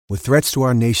With threats to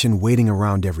our nation waiting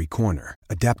around every corner,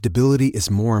 adaptability is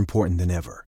more important than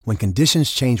ever. When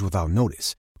conditions change without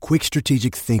notice, quick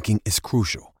strategic thinking is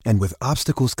crucial. And with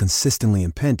obstacles consistently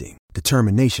impending,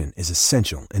 determination is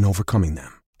essential in overcoming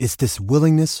them. It's this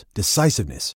willingness,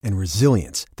 decisiveness, and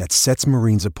resilience that sets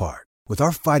Marines apart. With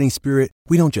our fighting spirit,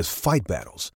 we don't just fight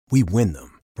battles, we win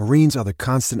them. Marines are the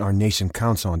constant our nation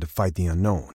counts on to fight the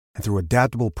unknown. And through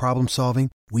adaptable problem solving,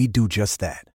 we do just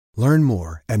that. Learn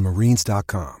more at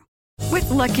marines.com. With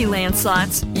Lucky Land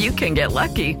Slots, you can get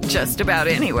lucky just about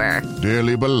anywhere.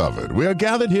 Dearly beloved, we are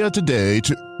gathered here today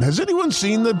to... Has anyone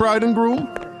seen the bride and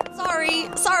groom?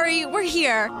 Sorry, we're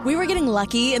here. We were getting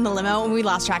lucky in the limo and we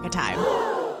lost track of time.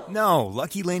 No,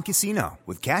 Lucky Land Casino,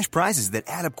 with cash prizes that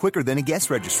add up quicker than a guest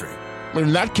registry.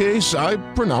 In that case, I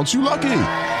pronounce you lucky.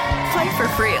 Play for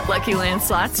free at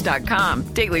LuckyLandSlots.com.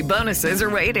 Daily bonuses are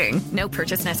waiting. No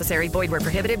purchase necessary. Void where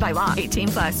prohibited by law.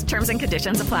 18+. Terms and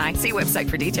conditions apply. See website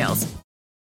for details.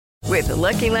 With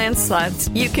Lucky Land Slots,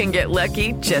 you can get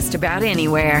lucky just about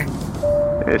anywhere.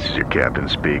 This is your captain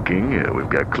speaking. We've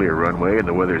got clear runway and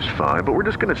the weather's fine, but we're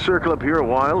just going to circle up here a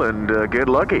while and get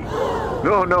lucky.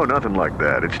 No, nothing like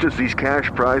that. It's just these cash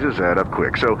prizes add up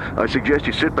quick. So I suggest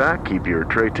you sit back, keep your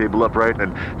tray table upright,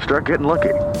 and start getting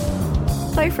lucky.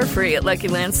 Play for free at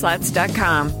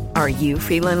LuckyLandSlots.com. Are you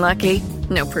feeling lucky?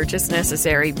 No purchase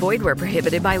necessary. Void where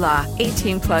prohibited by law.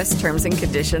 18+ terms and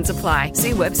conditions apply.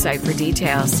 See website for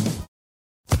details.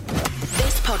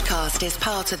 This podcast is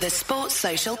part of the Sports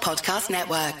Social Podcast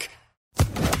Network.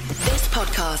 This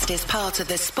podcast is part of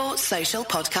the Sports Social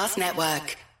Podcast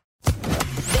Network.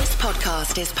 This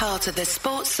podcast is part of the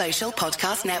Sports Social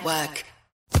Podcast Network.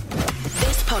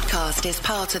 This podcast is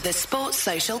part of the Sports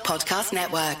Social Podcast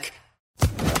Network.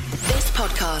 This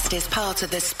podcast is part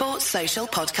of the Sports Social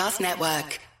Podcast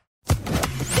Network.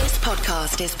 This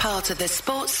podcast is part of the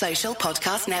Sports Social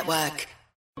Podcast Network.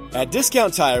 At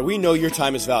Discount Tire, we know your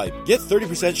time is valuable. Get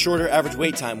 30% shorter average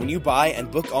wait time when you buy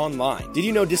and book online. Did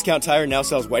you know Discount Tire now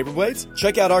sells wiper blades?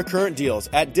 Check out our current deals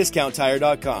at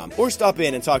DiscountTire.com or stop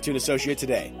in and talk to an associate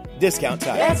today. Discount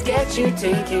Tire. Let's get you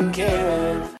taken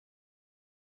care of.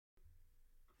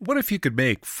 What if you could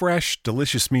make fresh,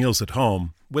 delicious meals at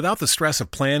home without the stress of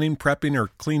planning, prepping, or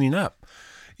cleaning up?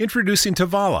 Introducing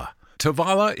Tavala.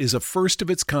 Tavala is a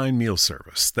first-of-its-kind meal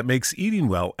service that makes eating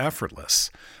well effortless.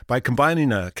 By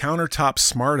combining a countertop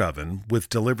smart oven with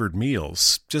delivered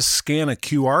meals, just scan a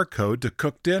QR code to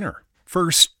cook dinner.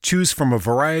 First, choose from a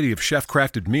variety of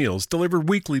chef-crafted meals delivered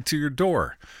weekly to your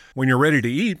door. When you're ready to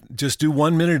eat, just do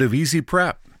 1 minute of easy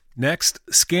prep. Next,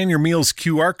 scan your meal's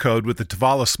QR code with the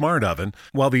Tavala Smart Oven,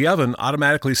 while the oven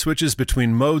automatically switches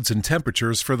between modes and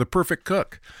temperatures for the perfect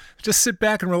cook. Just sit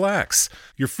back and relax.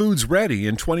 Your food's ready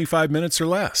in 25 minutes or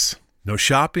less. No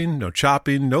shopping, no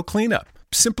chopping, no cleanup.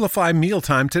 Simplify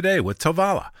mealtime today with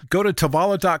Tavala. Go to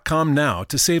Tavala.com now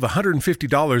to save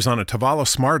 $150 on a Tavala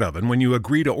Smart Oven when you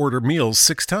agree to order meals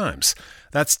 6 times.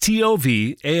 That's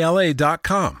TOVALA.com.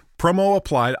 Promo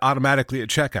applied automatically at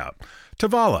checkout.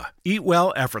 Tavala. Eat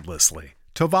well effortlessly.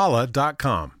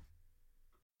 Tavala.com.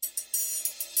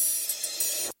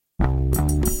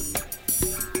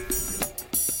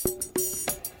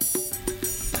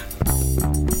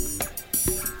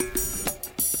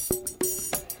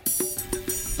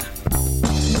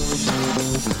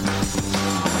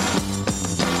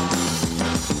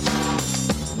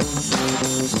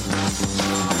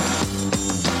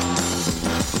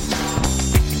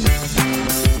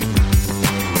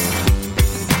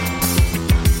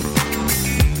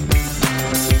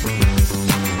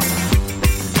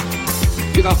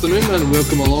 Good afternoon and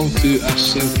welcome along to a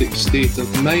Celtic State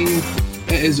of Mind.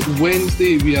 It is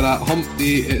Wednesday, we are at Hump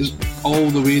Day, it is all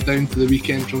the way down to the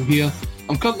weekend from here.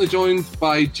 I'm currently joined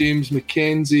by James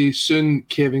McKenzie, soon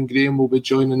Kevin Graham will be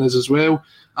joining us as well.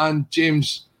 And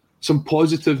James, some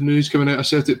positive news coming out of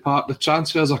Celtic Park, the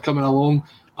transfers are coming along.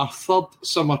 Our third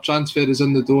summer transfer is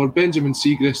in the door, Benjamin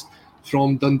Siegrist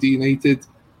from Dundee United.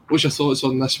 What's your thoughts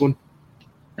on this one?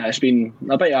 It's been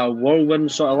a bit of a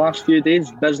whirlwind sort of last few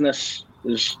days. Business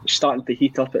is starting to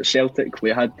heat up at Celtic. We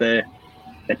had the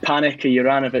panic of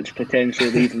Juranovic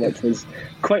potentially leaving, which was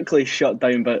quickly shut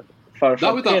down. But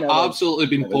that would have absolutely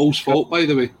been Paul's fault, by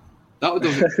the way. That would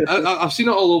have. I've seen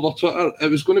it all over Twitter.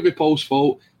 It was going to be Paul's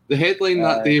fault. The headline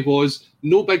that day was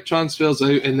no big transfers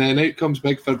out, and then out comes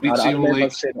big Fabrizio.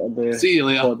 Like, see you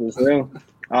later. Well.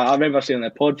 I remember saying in the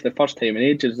pod for the first time in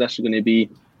ages, this is going to be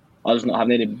us not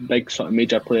having any big sort of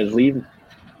major players leaving.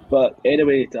 But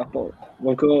anyway,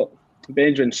 we've got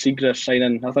Benjamin Siegrist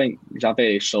signing. I think he's a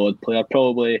very solid player.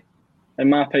 Probably, in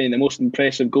my opinion, the most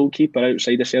impressive goalkeeper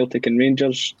outside of Celtic and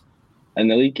Rangers in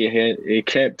the league. He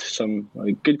kept some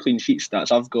good clean sheet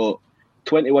stats. I've got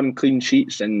 21 clean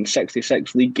sheets in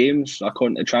 66 league games,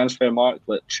 according to Transfermarkt,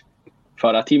 which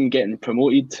for a team getting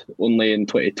promoted only in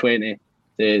 2020,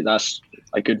 that's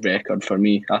a good record for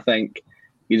me. I think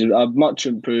he's much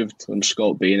improved on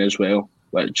Scott Bain as well,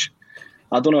 which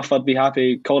I don't know if I'd be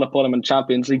happy calling upon him in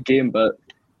Champions League game, but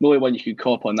the only one you could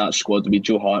call upon that squad would be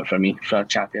Joe Hart for me for a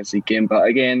Champions League game. But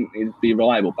again, he'd be a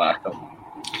reliable backup.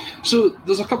 So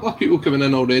there's a couple of people coming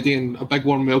in already, and a big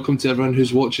warm welcome to everyone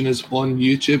who's watching us on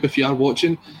YouTube. If you are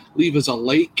watching, leave us a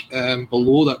like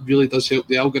below. That really does help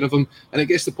the algorithm, and it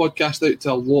gets the podcast out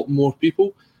to a lot more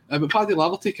people. But Paddy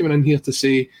Laverty coming in here to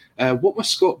say, what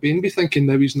must Scott Bain be thinking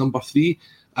now he's number 3?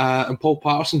 And Paul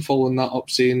Patterson following that up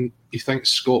saying he thinks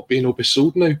Scott Bain will be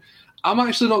sold now. I'm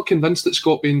actually not convinced that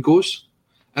Scott Bain goes,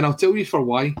 and I'll tell you for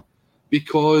why.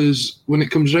 Because when it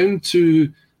comes round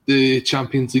to the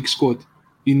Champions League squad,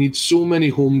 you need so many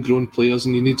homegrown players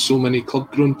and you need so many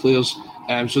club-grown players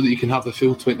so that you can have the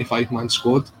full 25-man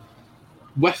squad.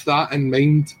 With that in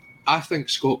mind, I think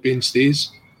Scott Bain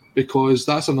stays, because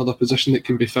that's another position that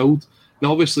can be filled.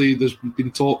 Now, obviously, there's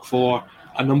been talk for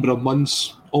a number of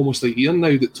months, almost a year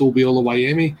now, that Toby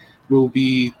Oluwayemi will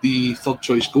be the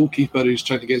third-choice goalkeeper who's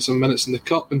trying to get some minutes in the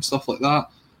Cup and stuff like that.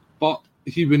 But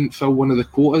he wouldn't fill one of the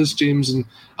quotas, James, and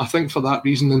I think for that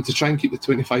reason, and to try and keep the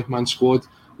 25-man squad,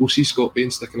 we'll see Scott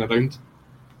Bain sticking around.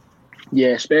 Yeah,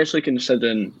 especially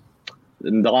considering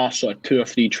in the last sort of 2 or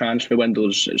 3 transfer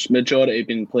windows, it's majority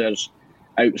been players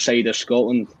outside of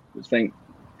Scotland. I think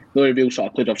the only real sort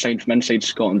of players I've signed from inside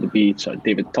Scotland would be sort of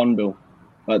David Turnbull.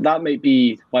 But that might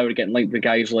be why we're getting linked with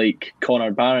guys like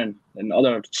Conor Barron and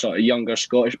other sort of younger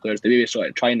Scottish players to maybe sort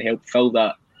of trying to help fill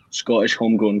that Scottish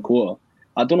homegrown quota.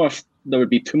 I don't know if there would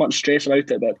be too much stress about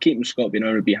it, but keeping Scott Bain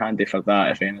would be handy for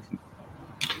that, if anything.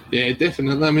 Yeah,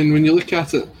 definitely. I mean, when you look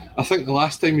at it, I think the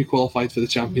last time we qualified for the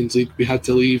Champions League, we had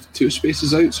to leave 2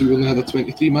 spaces out, so we only had a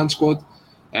 23-man squad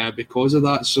because of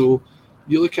that. So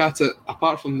you look at it,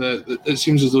 apart from it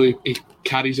seems as though he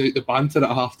carries out the banter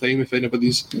at half-time. If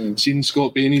anybody's seen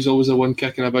Scott Bain, he's always the one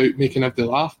kicking about, making everybody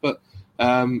laugh. But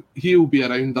he'll be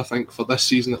around, I think, for this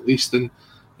season at least, and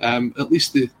at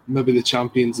least maybe the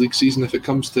Champions League season. If it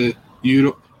comes to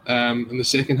Europe in the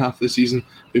second half of the season,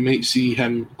 we might see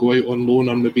him go out on loan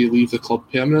or maybe leave the club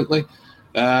permanently.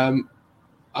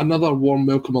 Another warm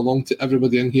welcome along to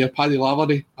everybody in here. Paddy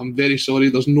Laverty, I'm very sorry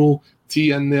there's no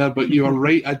T in there, but you are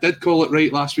right. I did call it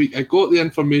right last week. I got the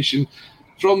information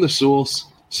from the source.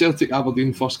 Celtic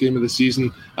Aberdeen first game of the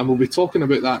season, and we'll be talking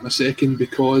about that in a second,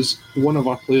 because one of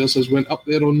our players has went up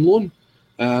there on loan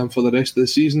for the rest of the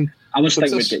season. I was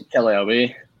thinking we'd get Kelly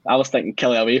away. I was thinking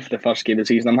Kelly away for the first game of the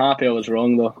season. I'm happy I was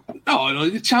wrong, though. No,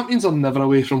 the champions are never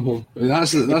away from home. I mean,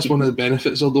 that's one of the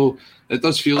benefits, although it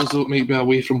does feel as though it might be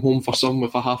away from home for some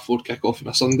with a 4:30 kick-off on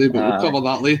a Sunday, but we'll cover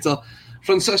that later.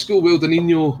 Francisco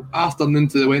Wildanino, afternoon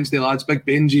to the Wednesday lads. Big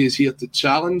Benji is here to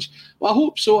challenge. Well, I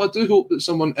hope so. I do hope that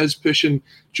someone is pushing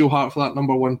Joe Hart for that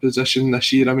number 1 position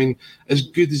this year. I mean, as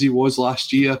good as he was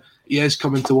last year, he is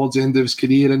coming towards the end of his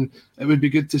career, and it would be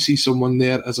good to see someone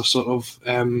there as a sort of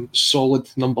solid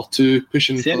number 2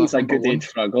 pushing for that. He's a good age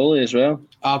for a goalie as well.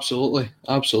 Absolutely.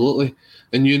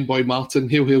 And Ewan Boyd Martin,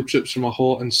 hail troops from a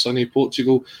hot and sunny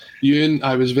Portugal. Ewan,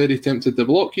 I was very tempted to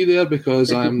block you there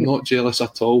because I am not jealous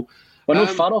at all. We're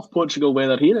not far off Portugal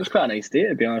weather here. It's quite a nice day,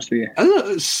 to be honest with you.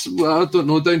 I don't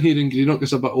know. Down here in Greenock,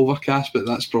 it's a bit overcast, but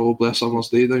that's probably a summer's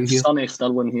day down here. Sunny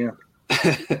Stirling here.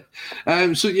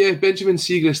 So yeah, Benjamin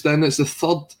Siegrist then. It's the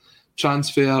 3rd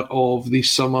transfer of the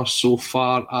summer so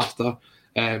far after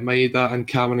Maeda and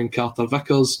Cameron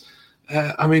Carter-Vickers.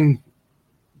 I mean,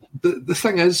 the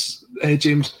thing is,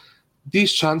 James,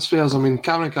 these transfers, I mean,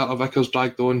 Cameron Carter-Vickers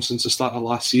dragged on since the start of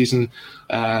last season.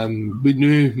 We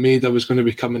knew Maeda was going to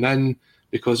be coming in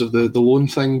because of the loan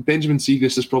thing. Benjamin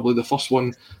Siegrist is probably the first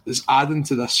one that's adding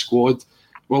to this squad.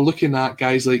 We're looking at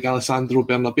guys like Alexandro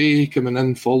Bernabei coming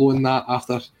in following that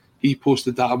after he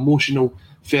posted that emotional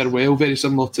farewell, very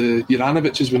similar to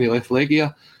Juranovic's when he left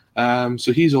Legia.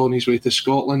 So he's on his way to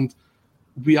Scotland.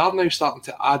 We are now starting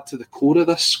to add to the core of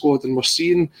this squad, and we're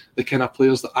seeing the kind of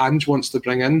players that Ange wants to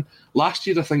bring in. Last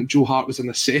year, I think Joe Hart was a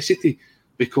necessity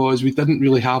because we didn't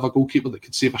really have a goalkeeper that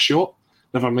could save a shot,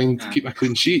 never mind keep a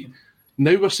clean sheet.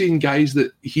 Now we're seeing guys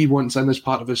that he wants in as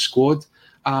part of his squad.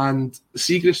 And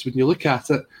Siegrist, when you look at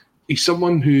it, he's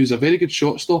someone who's a very good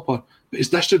shot stopper, but his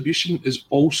distribution is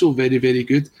also very, very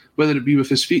good, whether it be with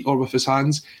his feet or with his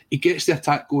hands. He gets the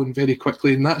attack going very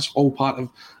quickly, and that's all part of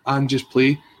Ange's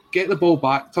play. Get the ball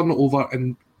back, turn it over,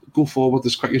 and go forward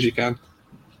as quick as you can.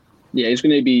 Yeah, he's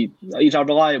a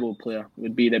reliable player,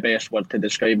 would be the best word to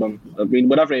describe him. I mean,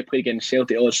 whenever he played against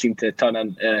Celtic, he always seemed to turn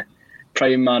into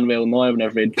prime Manuel Neuer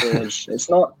whenever he'd play. It's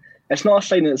it's not a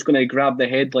signing that's going to grab the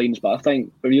headlines, but I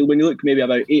think when you look maybe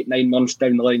about 8-9 months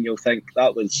down the line, you'll think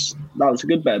that was a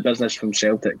good bit of business from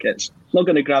Celtic. It's not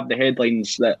going to grab the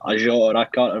headlines that a Jota or a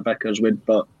Carter Vickers would,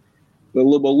 but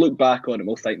we'll look back on it and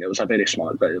we'll think it was a very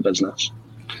smart bit of business.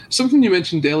 Something you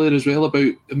mentioned earlier as well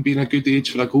about him being a good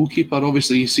age for a goalkeeper.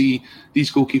 Obviously, you see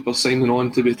these goalkeepers signing on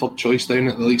to be third choice down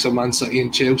at the likes of Man City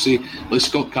and Chelsea, like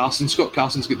Scott Carson. Scott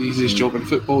Carson's got the easiest job in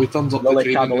football. He turns up to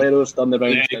training. Caballero's done the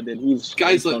rounds. Yeah,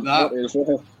 guys like that.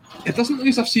 Well. It doesn't look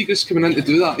as if Siegrist coming in to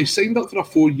do that. He's signed up for a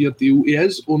 4-year deal. He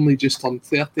is only just turned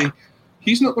 30.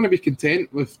 He's not going to be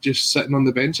content with just sitting on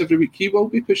the bench every week. He will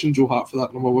be pushing Joe Hart for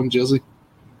that number 1 jersey.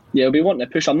 Yeah, he'll be wanting to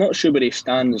push. I'm not sure where he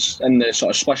stands in the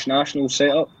sort of Swiss national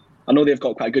setup. I know they've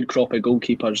got quite a good crop of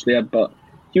goalkeepers there, but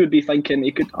he would be thinking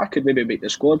I could maybe make the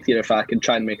squad here if I can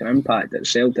try and make an impact at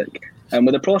Celtic. And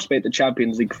with the prospect of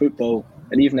Champions League football,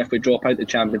 and even if we drop out the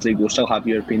Champions League, we'll still have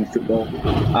European football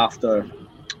after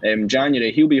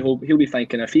January. He'll be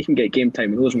thinking if he can get game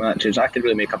time in those matches, I could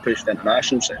really make a push to the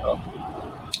international setup.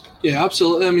 Yeah,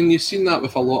 absolutely. I mean, you've seen that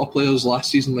with a lot of players last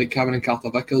season, like Cameron and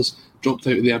Carter Vickers, dropped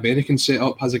out of the American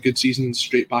setup, has a good season,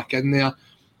 straight back in there.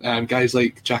 Guys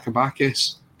like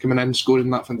Giakoumakis coming in, scoring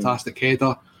that fantastic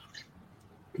header.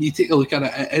 You take a look at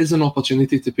it, it is an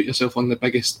opportunity to put yourself on the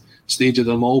biggest stage of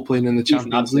them all, playing in the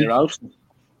Champions League.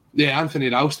 Yeah, Anthony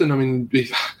Ralston. I mean,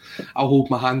 I'll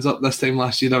hold my hands up. This time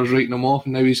last year I was writing him off,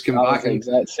 and now he's come back. The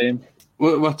exact same.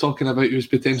 We're talking about he was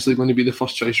potentially going to be the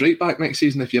first choice right back next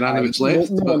season if Juranovic left.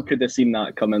 No one could have seen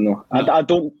that coming though. No. I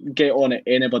don't get on at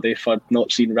anybody for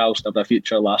not seeing Ralston have a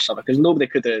future last summer, because nobody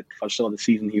could have foresaw the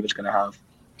season he was going to have.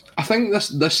 I think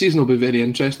this season will be very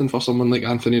interesting for someone like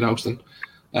Anthony Ralston.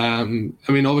 I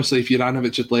mean, obviously, if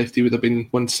Juranovic had left, he would have been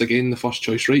once again the first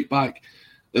choice right back.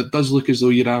 It does look as though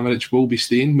Juranovic will be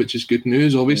staying, which is good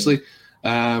news, obviously.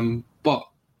 But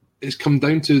it's come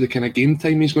down to the kind of game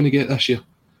time he's going to get this year.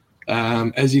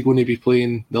 Is he going to be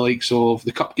playing the likes of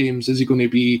the cup games? Is he going to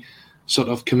be sort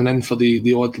of coming in for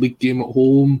the odd league game at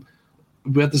home?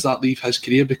 Where does that leave his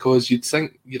career? Because you'd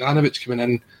think Juranovic coming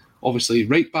in, obviously,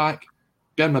 right back,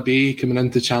 Bernabei coming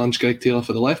in to challenge Greg Taylor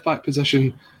for the left back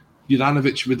position.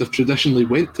 Juranovic would have traditionally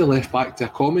went to left back to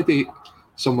accommodate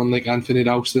someone like Anthony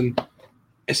Ralston.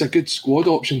 It's a good squad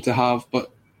option to have, but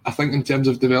I think in terms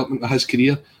of development of his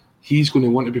career, he's going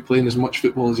to want to be playing as much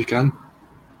football as he can.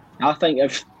 I think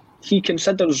if he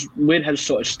considers where his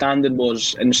sort of standing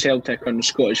was in Celtic or in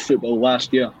Scottish football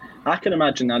last year, I can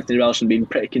imagine Anthony Ralston being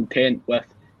pretty content with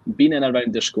being in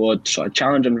around the squad, sort of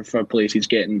challenging for places,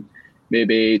 getting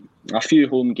maybe a few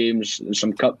home games and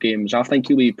some cup games. I think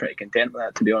he'll be pretty content with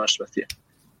that, to be honest with you.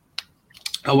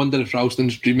 I wonder if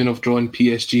Ralston's dreaming of drawing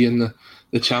PSG in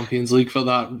the Champions League for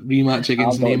that rematch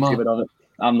against Neymar.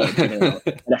 I'm not dreaming of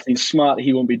it. And if he's smart,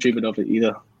 he won't be dreaming of it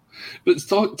either. But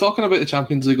talking about the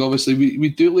Champions League, obviously, we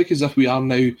do look as if we are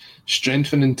now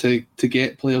strengthening to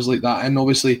get players like that in.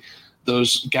 Obviously,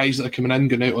 there's guys that are coming in,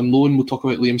 going out on loan. We'll talk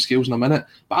about Liam Scales in a minute.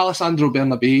 But Alexandro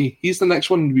Bernabei, he's the next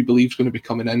one we believe is going to be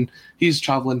coming in. He's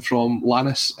travelling from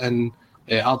Lanús in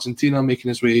Argentina, making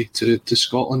his way to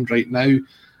Scotland right now.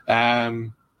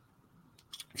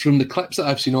 From the clips that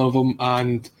I've seen of him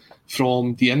and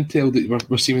from the intel that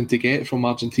we're seeming to get from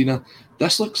Argentina,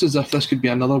 this looks as if this could be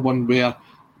another one where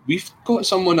we've got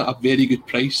someone at a very good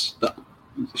price that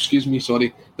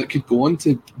could go on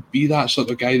to be that sort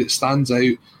of guy that stands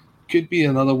out. Could be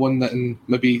another one that in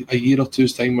maybe a year or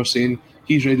two's time we're saying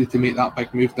he's ready to make that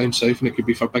big move down south, and it could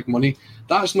be for big money.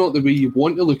 That's not the way you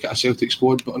want to look at a Celtic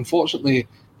squad, but unfortunately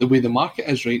the way the market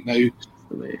is right now,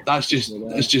 it's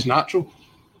just natural.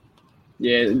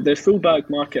 Yeah, the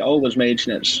full-back market, I always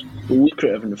mention it's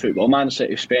lucrative in the football. Man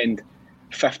City spend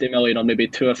 50 million on maybe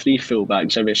 2 or 3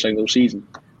 full-backs every single season.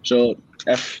 So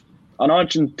if an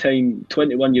Argentine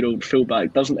 21-year-old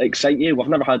full-back doesn't excite you, we've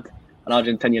never had an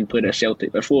Argentinian player at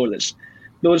Celtic before.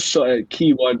 Those sort of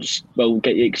key words will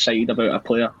get you excited about a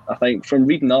player. I think from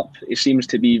reading up, he seems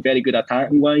to be very good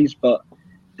attacking-wise, but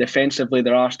defensively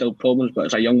there are still problems. But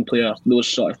as a young player, those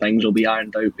sort of things will be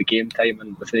ironed out with game time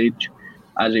and with age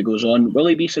as he goes on. Will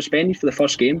he be suspended for the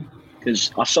first game?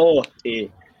 Because I saw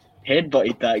he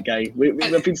headbutted that guy. We've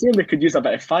been saying we could use a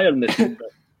bit of fire in the team, but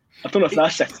I don't know if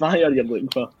that's the fire you're looking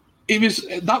for.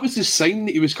 That was his sign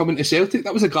that he was coming to Celtic.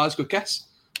 That was a Glasgow kiss.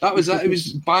 That was it. It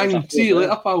was bang, see you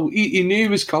later, pal. He knew he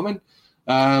was coming.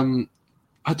 I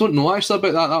don't know actually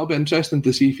about that. That'll be interesting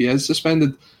to see if he is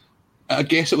suspended. I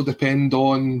guess it will depend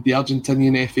on the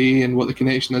Argentinian FA and what the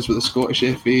connection is with the Scottish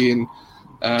FA. And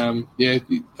I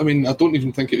mean, I don't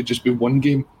even think it would just be one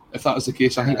game. If that was the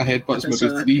case, I think a headbutt's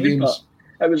maybe 3 games.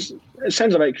 It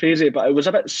sounds a bit crazy, but it was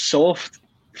a bit soft.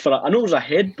 I know it was a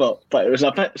headbutt, but it was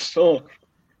a bit soft.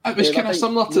 It was kind of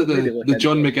similar to the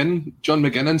John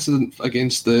McGinn incident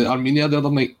against the Armenia the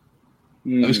other night.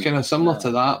 It was kind of similar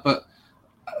to that, but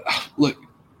look,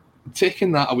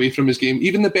 taking that away from his game,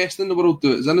 even the best in the world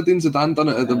do it. Zinedine Zidane done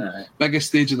it at the biggest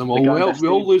stage of them all. We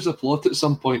all lose the plot at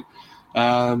some point.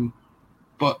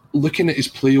 But looking at his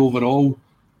play overall,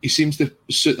 he seems to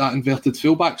suit that inverted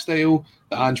fullback style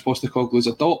that Ange Postecoglou's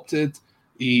adopted.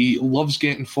 He loves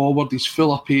getting forward. He's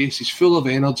full of pace. He's full of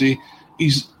energy.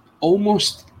 He's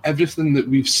almost everything that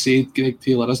we've said Greg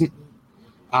Taylor isn't.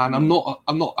 And I'm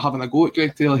not having a go at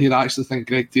Greg Taylor here. I actually think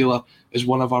Greg Taylor is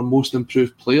one of our most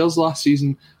improved players last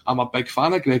season. I'm a big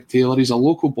fan of Greg Taylor. He's a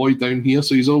local boy down here,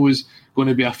 so he's always going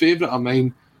to be a favourite of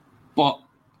mine. But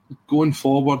going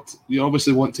forward, you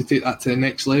obviously want to take that to the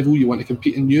next level. You want to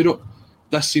compete in Europe.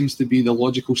 This seems to be the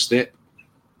logical step.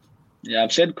 Yeah,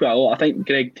 I've said quite a lot. I think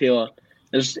Greg Taylor,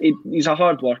 he's a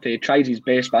hard worker. He tries his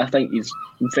best, but I think he's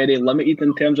very limited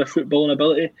in terms of footballing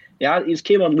ability. He's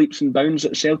came on leaps and bounds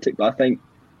at Celtic, but I think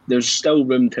there's still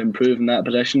room to improve in that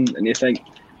position. And you think,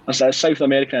 a South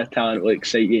American talent will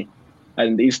excite you.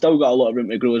 And he's still got a lot of room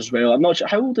to grow as well. I'm not sure.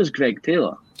 How old is Greg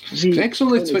Taylor? Greg's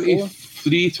only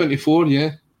 23, 24,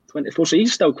 yeah. 24, so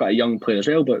he's still quite a young player as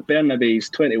well. But Bernabei's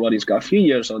 21, he's got a few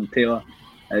years on Taylor.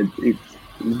 And it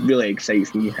really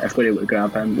excites me if we're able to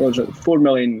grab him. What was it, £4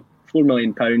 million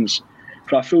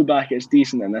for a fullback? It's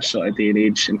decent in this sort of day and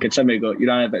age. And considering we got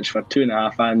Juranovic for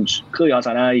 2.5 and clearly has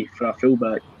an eye for a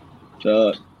fullback.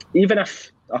 So even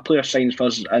if a player signs for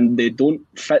us and they don't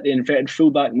fit the inverted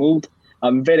fullback mould,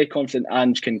 I'm very confident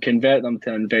Ange can convert them to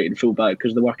an inverted fullback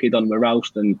because the work he done with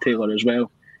Ralston and Taylor as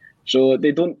well. So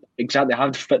they don't exactly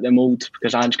have to fit the mould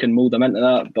because Ange can mould them into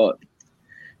that, but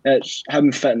it's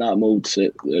him fitting that mould.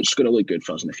 It's going to look good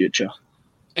for us in the future.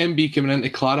 MB coming in to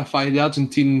clarify, the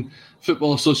Argentine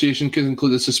Football Association could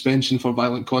include a suspension for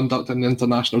violent conduct in the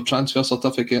international transfer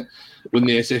certificate when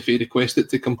the SFA requested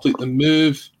to complete the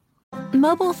move.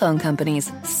 Mobile phone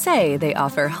companies say they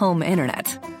offer home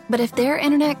internet. But if their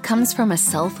internet comes from a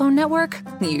cell phone network,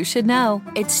 you should know.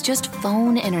 It's just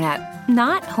phone internet,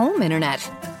 not home internet.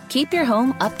 Keep your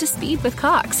home up to speed with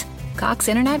Cox. Cox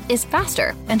internet is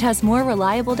faster and has more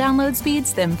reliable download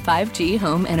speeds than 5G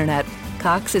home internet.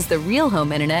 Cox is the real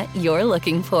home internet you're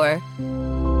looking for.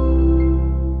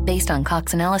 Based on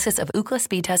Cox analysis of Ookla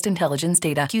speed test intelligence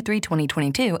data Q3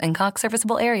 2022 and Cox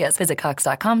serviceable areas, visit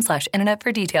cox.com/internet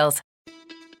for details.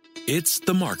 It's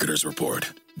the Marketer's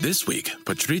Report. This week,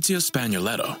 Patrizia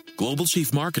Spagnoletto, Global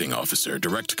Chief Marketing Officer,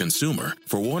 Direct-to-Consumer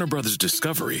for Warner Brothers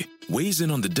Discovery, weighs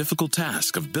in on the difficult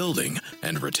task of building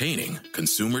and retaining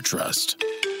consumer trust.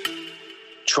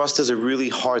 Trust is a really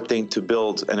hard thing to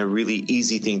build and a really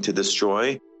easy thing to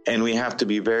destroy, and we have to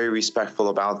be very respectful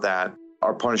about that.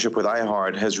 Our partnership with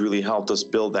iHeart has really helped us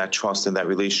build that trust and that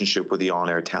relationship with the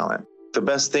on-air talent. The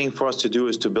best thing for us to do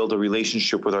is to build a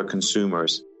relationship with our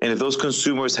consumers. And if those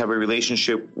consumers have a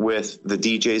relationship with the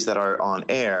DJs that are on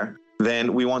air,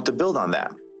 then we want to build on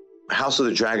that. House of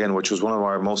the Dragon, which was one of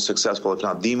our most successful, if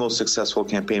not the most successful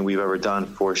campaign we've ever done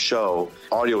for a show,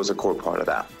 audio was a core part of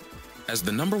that. As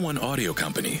the #1 audio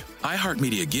company,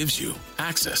 iHeartMedia gives you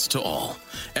access to all.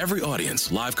 Every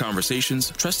audience, live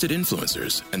conversations, trusted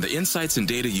influencers, and the insights and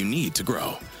data you need to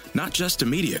grow. Not just a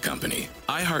media company,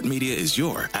 iHeartMedia is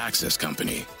your access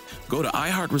company. Go to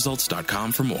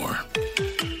iHeartResults.com for more.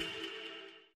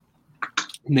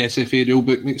 The SFA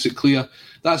rulebook makes it clear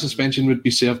that suspension would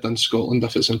be served in Scotland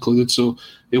if it's included, so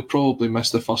he'll probably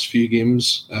miss the first few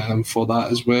games for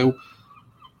that as well.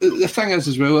 The thing is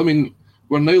as well, I mean,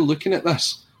 we're now looking at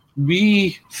this.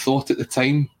 We thought at the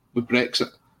time with Brexit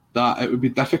that it would be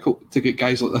difficult to get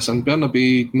guys like this in.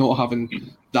 Bernabei not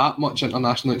having that much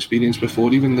international experience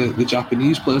before, even the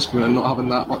Japanese players coming in not having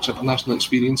that much international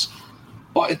experience.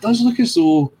 But it does look as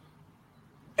though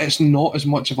it's not as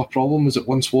much of a problem as it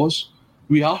once was.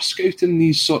 We are scouting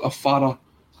these sort of far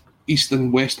east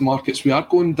and west markets. We are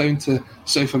going down to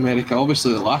South America.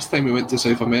 Obviously, the last time we went to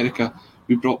South America,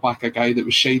 we brought back a guy that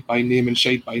was shied by name and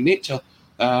shied by nature.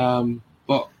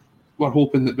 But we're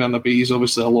hoping that Bernabei is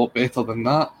obviously a lot better than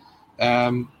that.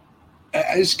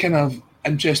 It is kind of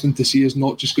interesting to see us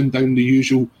not just going down the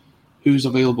usual who's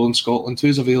available in Scotland,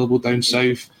 who's available down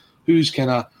south, who's kind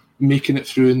of making it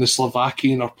through in the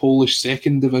Slovakian or Polish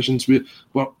second divisions.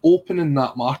 We're opening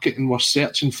that market and we're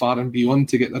searching far and beyond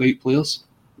to get the right players.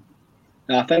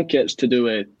 I think it's to do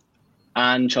with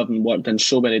Ange having worked in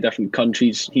so many different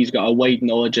countries. He's got a wide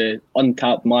knowledge of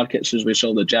untapped markets, as we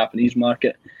saw the Japanese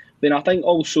market. Then I think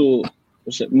also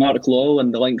Mark Law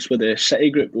and the links with the City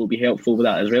Group will be helpful with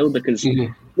that as well, because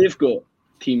they've got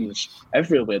teams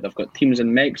everywhere. They've got teams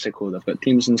in Mexico, they've got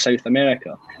teams in South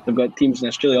America, they've got teams in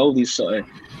Australia, all these sort of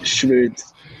shrewd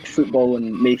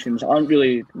footballing nations aren't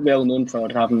really well known for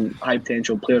having high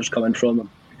potential players coming from them.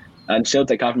 And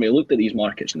Celtic haven't really looked at these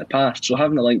markets in the past. So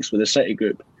having the links with the City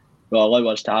Group will allow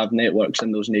us to have networks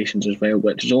in those nations as well,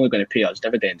 which is only going to pay us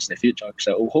dividends in the future. Because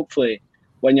it will hopefully,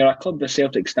 when you're a club with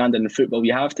Celtic standing in football,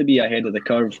 you have to be ahead of the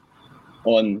curve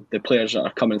on the players that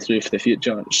are coming through for the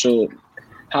future. So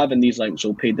having these links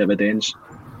will pay dividends.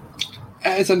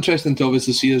 It's interesting to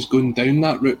obviously see us going down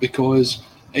that route, because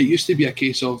it used to be a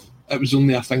case of it was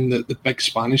only a thing that the big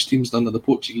Spanish teams done or the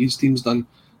Portuguese teams done.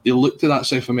 They looked to that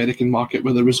South American market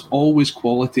where there was always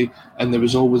quality and there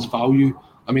was always value.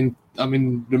 I mean,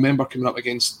 remember coming up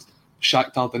against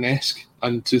Shakhtar Donetsk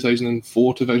in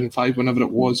 2004, 2005, whenever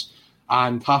it was,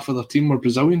 and half of their team were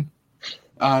Brazilian.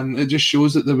 And it just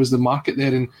shows that there was the market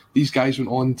there, and these guys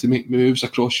went on to make moves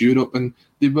across Europe, and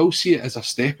they will see it as a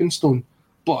stepping stone.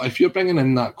 But if you're bringing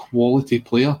in that quality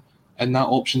player and that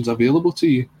option's available to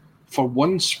you, for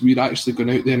once we're actually going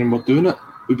out there and we're doing it.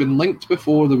 We've been linked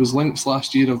before. There was links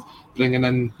last year of bringing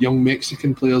in young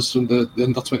Mexican players from the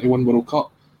Under-21 World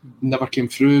Cup. Never came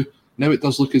through. Now it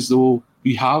does look as though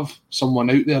we have someone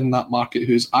out there in that market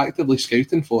who is actively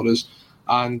scouting for us,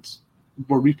 and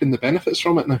we're reaping the benefits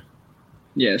from it now.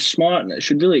 Yeah, it's smart, and it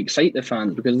should really excite the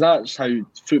fans, because that's how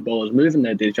football is moving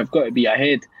nowadays. You've got to be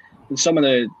ahead. And some of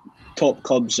the top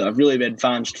clubs that have really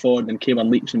advanced forward and came on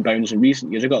leaps and bounds in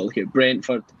recent years, you've got to look at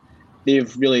Brentford.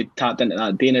 They've really tapped into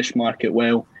that Danish market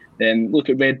well. Then look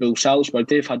at Red Bull Salzburg.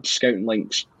 They've had scouting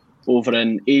links over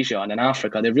in Asia and in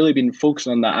Africa. They've really been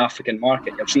focusing on that African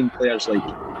market. You've seen players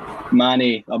like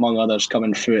Mane, among others,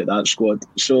 coming through at that squad.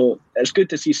 So it's good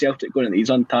to see Celtic going into these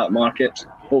untapped markets,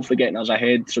 hopefully getting us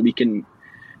ahead so we can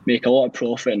make a lot of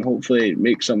profit and hopefully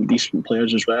make some decent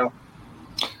players as well.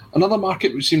 Another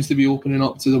market which seems to be opening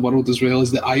up to the world as well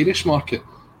is the Irish market.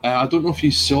 I don't know if you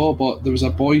saw, but there was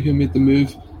a boy who made the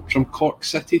move from Cork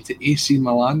City to AC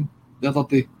Milan the other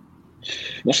day.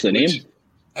 What's the name?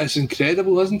 It's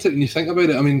incredible, isn't it, when you think about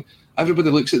it? I mean, everybody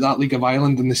looks at that League of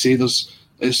Ireland and they say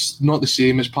it's not the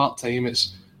same, it's part-time.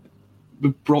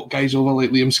 We've brought guys over like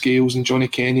Liam Scales and Johnny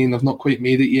Kenny, and they've not quite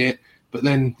made it yet. But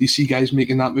then you see guys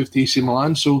making that move to AC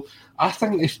Milan. So I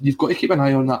think if you've got to keep an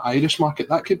eye on that Irish market,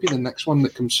 that could be the next one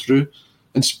that comes through.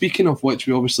 And speaking of which,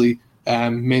 we obviously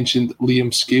mentioned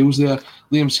Liam Scales there.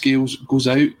 Liam Scales goes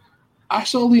out. I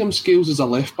saw Liam Scales as a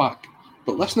left-back,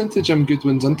 but listening to Jim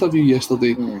Goodwin's interview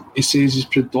yesterday, he says he's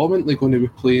predominantly going to be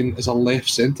playing as a left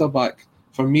centre-back,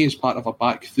 for me as part of a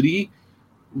back three.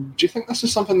 Do you think this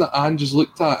is something that Ange has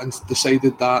looked at and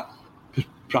decided that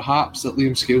perhaps that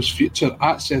Liam Scales' future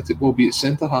at Celtic will be at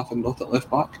centre-half and not at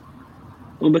left-back?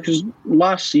 Well, because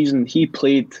last season he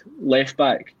played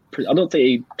left-back. I don't think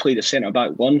he played at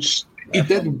centre-back once. He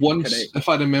did once, if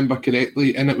I remember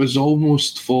correctly, and it was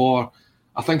almost for...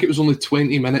 I think it was only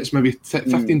 20 minutes, maybe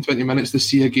 15, 20 minutes to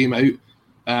see a game out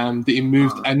that he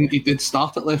moved in. He did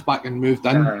start at left-back and moved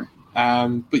in.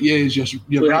 But yeah, you're so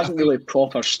right. He hasn't really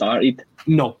proper started.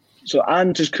 No. So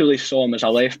Ange just clearly saw him as a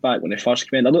left-back when he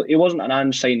first came in. He wasn't an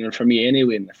Ange signing for me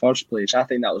anyway in the first place. I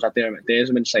think that was a Dermot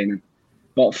Desmond signing.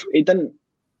 But he didn't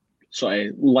sort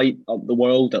of light up the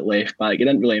world at left-back. He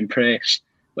didn't really impress,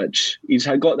 which he's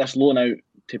got this loan out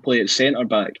to play at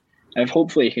centre-back. And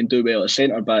hopefully he can do well at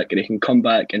centre-back and he can come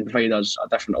back and provide us a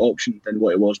different option than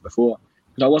what he was before.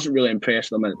 Because I wasn't really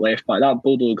impressed with him at left-back. That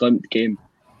Bodo Glimt game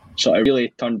sort of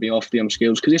really turned me off Liam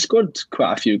Scales, because he scored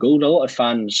quite a few goals. A lot of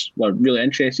fans were really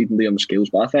interested in Liam Scales,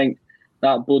 but I think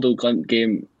that Bodo Glimt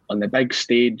game on the big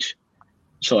stage,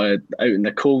 sort of out in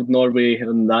the cold Norway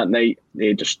on that night,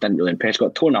 they just didn't really impress.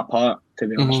 Got torn apart, to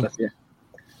be honest with you.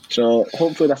 So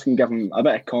hopefully this can give him a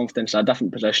bit of confidence, a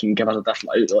different position, give us a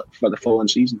different outlook for the following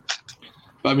season.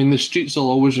 But I mean, the streets will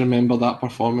always remember that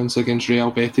performance against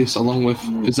Real Betis, along with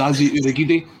Zazi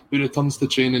Urregide, who returns to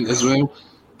training as well.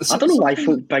 I don't know why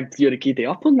folk bigged Urregide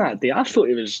up on that day. I thought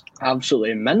he was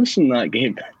absolutely immense in that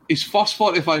game. His first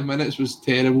 45 minutes was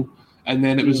terrible, and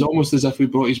then it was almost as if we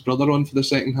brought his brother on for the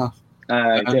second half. He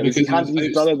had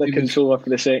his brother the controller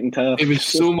for the second half. It was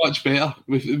so much better.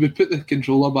 We put the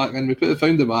controller back in, we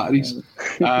found the batteries.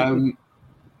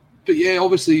 But yeah,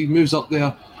 obviously he moves up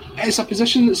there. It's a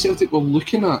position that Celtic were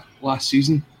looking at last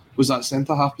season, was that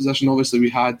centre-half position. Obviously we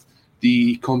had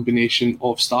the combination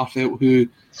of Starfelt, who,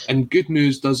 in good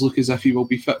news, does look as if he will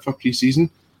be fit for pre-season.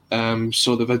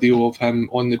 So the video of him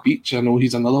on the beach, I know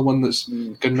he's another one that's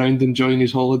going round enjoying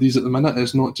his holidays at the minute.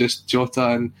 It's not just Jota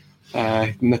and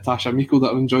Natasha Miko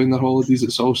that are enjoying their holidays,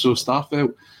 it's also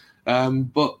Starfelt.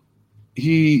 But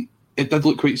it did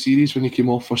look quite serious when he came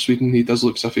off for Sweden. He does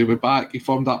look as if he'll be back. He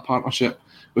formed that partnership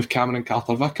with Cameron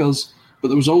Carter-Vickers. But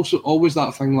there was also always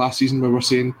that thing last season where we're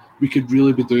saying we could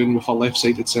really be doing with a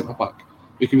left-sided centre-back.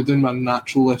 we could be doing my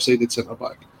natural left-sided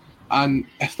centre-back. And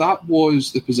if that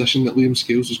was the position that Liam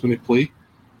Scales was going to play,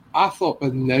 I thought by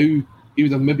now he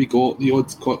would have maybe got the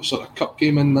odd sort of cup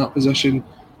game in that position.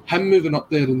 Him moving up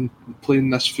there and playing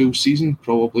this full season,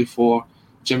 probably for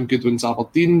Jim Goodwin's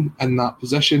Aberdeen in that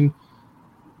position,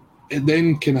 it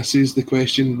then kind of says the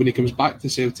question, when he comes back to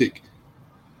Celtic,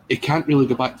 he can't really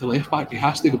go back to left back. He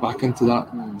has to go back into that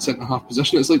centre-half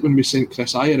position. It's like when we sent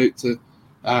Chris Ayer out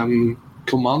to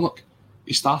Kilmarnock.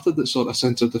 He started at sort of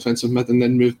centre defensive mid and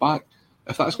then moved back.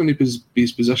 If that's going to be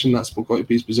his position, that's got to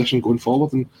be his position going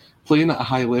forward. And playing at a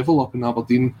high level up in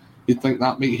Aberdeen, you'd think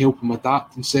that might help him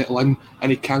adapt and settle in,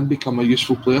 and he can become a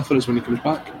useful player for us when he comes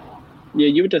back. Yeah,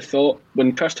 you would have thought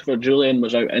when Christopher Julian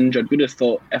was out injured, you would have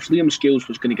thought if Liam Scales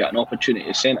was going to get an opportunity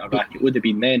at centre-back, it would have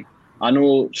been then. I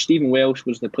know Stephen Welsh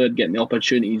was the player getting the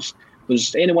opportunities.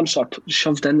 Was anyone sort of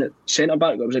shoved in at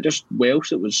centre-back, or was it just Welsh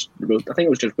that was... I think it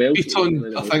was just Welsh.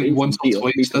 Beaton, I think once or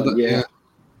twice did it, yeah.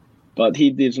 But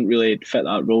he doesn't really fit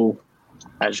that role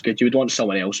as good. You would want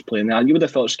someone else playing that. You would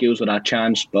have thought Scales would have a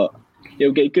chance, but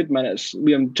he'll get good minutes.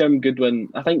 Jim Goodwin,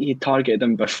 I think he targeted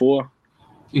him before.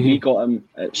 He got him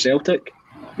at Celtic.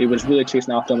 He was really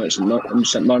chasing after him at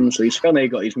St Mirren, so he's finally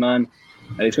got his man,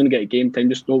 and he's going to get game time.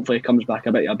 Just hopefully he comes back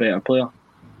a better player.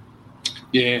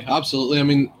 Yeah, absolutely. I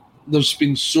mean, there's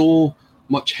been so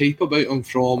much hype about him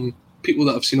from people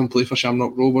that have seen him play for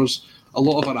Shamrock Rovers. A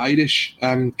lot of our Irish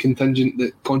contingent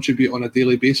that contribute on a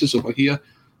daily basis over here,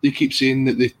 they keep saying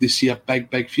that they see a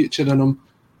big future in him,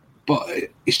 but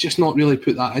it's just not really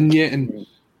put that in yet. And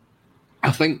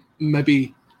I think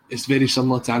maybe it's very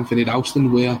similar to Anthony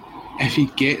Ralston, where if he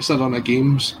gets a run of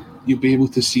games, you'll be able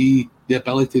to see the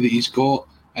ability that he's got,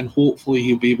 and hopefully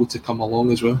he'll be able to come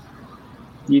along as well.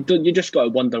 You just got to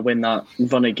wonder when that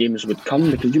run of games would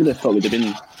come, because you would have thought it would have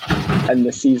been in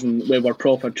the season where we're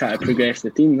proper trying to progress the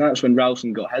team. That's when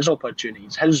Ralston got his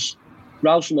opportunities.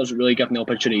 Ralston wasn't really given the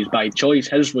opportunities by choice.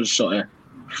 His was sort of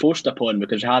forced upon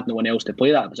because he had no one else to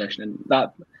play that position, and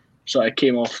that sort of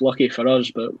came off lucky for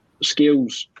us. But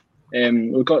Scales,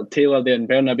 we've got Taylor there and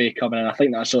Bernabei coming in. I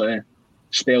think that sort of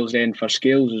spells the end for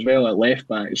Scales as well at left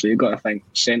back. So you've got to think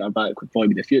centre back would probably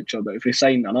be the future. But if we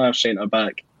sign another centre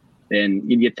back, then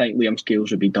you'd think Liam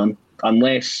Scales would be done,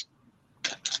 unless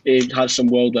he has some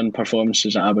whirlwind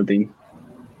performances at Aberdeen.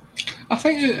 I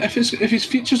think if his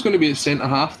future's going to be at centre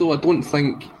half, though, I don't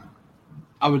think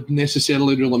I would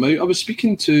necessarily rule him out. I was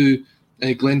speaking to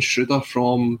Glenn Schroeder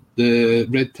from the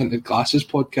Red Tinted Glasses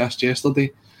podcast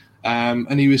yesterday,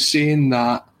 and he was saying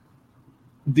that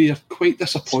they are quite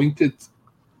disappointed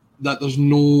that there's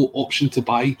no option to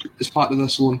buy as part of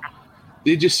this loan.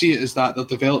 They just see it as that they're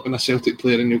developing a Celtic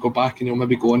player and you'll go back and you'll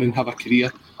maybe go on and have a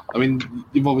career. I mean,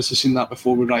 you've obviously seen that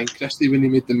before with Ryan Christie when he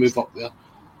made the move up there.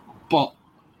 But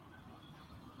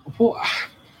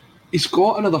he's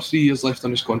got another 3 years left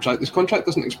on his contract. His contract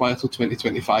doesn't expire till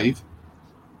 2025.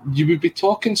 You would be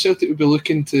talking Celtic would be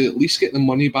looking to at least get the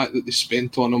money back that they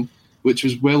spent on him, which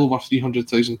was well over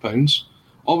 £300,000.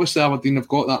 Obviously, Aberdeen have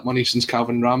got that money since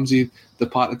Calvin Ramsey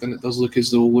departed, and it does look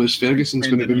as though Lewis Ferguson's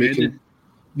going to be making...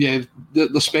 Yeah,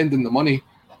 they're spending the money.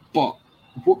 But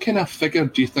what kind of figure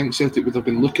do you think Celtic would have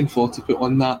been looking for to put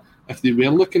on that if they were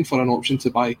looking for an option to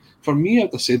buy? For me,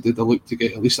 I'd have said they'd have looked to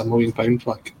get at least £1 million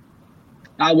back.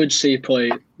 I would say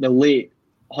probably the late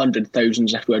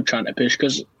 100,000s if we were trying to push,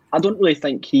 because I don't really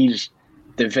think he's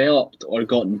developed or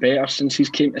gotten better since he's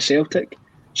came to Celtic.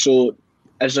 So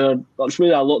there's really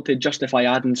a lot to justify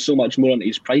adding so much more onto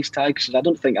his price tag, because I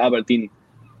don't think Aberdeen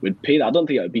would pay that. I don't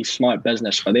think it would be smart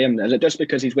business for them. Is it just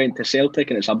because he's went to Celtic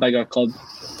and it's a bigger club,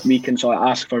 we can sort of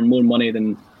ask for more money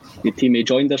than the team he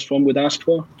joined us from would ask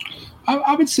for?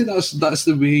 I would say that's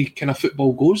the way kind of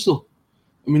football goes, though.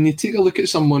 I mean, you take a look at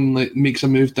someone that makes a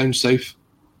move down south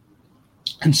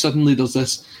and suddenly there's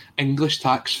this English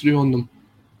tax through on them.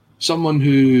 Someone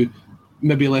who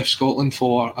maybe left Scotland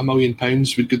for £1 million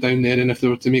would go down there, and if they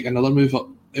were to make another move up,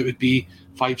 it would be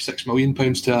 £5-6 million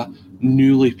to a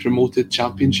newly promoted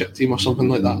championship team or something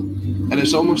like that. And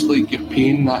it's almost like you're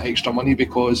paying that extra money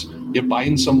because you're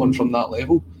buying someone from that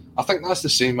level. I think that's the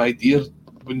same idea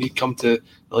when you come to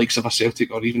the likes of a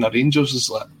Celtic or even a Rangers, is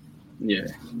that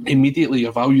immediately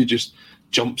your value just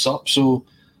jumps up. So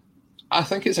I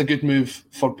think it's a good move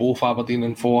for both Aberdeen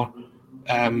and for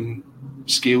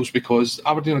Scales, because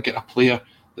Aberdeen are getting a player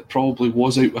that probably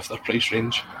was out with their price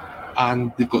range,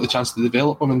 and they've got the chance to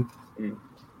develop him. And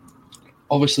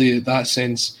obviously, in that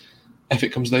sense, if it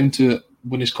comes down to it,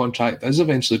 when his contract is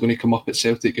eventually going to come up at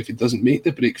Celtic, if he doesn't make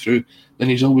the breakthrough, then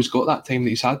he's always got that time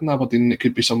that he's had in Aberdeen, and it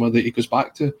could be somewhere that he goes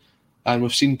back to. And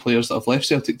we've seen players that have left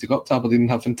Celtic to go up to Aberdeen and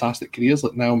have fantastic careers,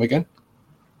 like Niall McGinn.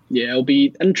 Yeah, it'll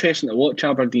be interesting to watch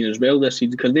Aberdeen as well this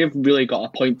season because they've really got a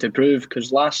point to prove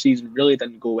because last season really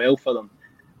didn't go well for them.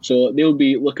 So they'll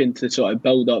be looking to sort of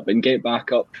build up and get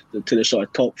back up to the sort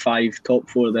of top 5, top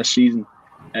 4 this season.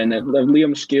 And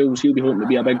Liam Scales, he'll be hoping to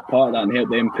be a big part of that and help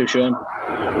them push on.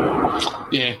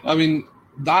 Yeah, I mean,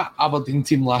 that Aberdeen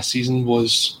team last season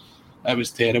was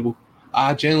terrible.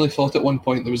 I genuinely thought at one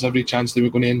point there was every chance they were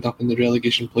going to end up in the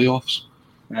relegation playoffs.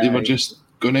 They were just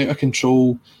going out of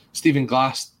control. Stephen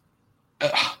Glass,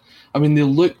 I mean, they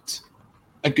looked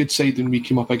a good side when we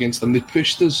came up against them. They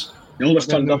pushed us. They almost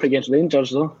turned up against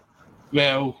Rangers, though.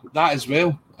 Well, that as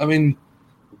well. I mean,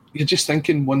 you're just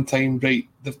thinking one time, right,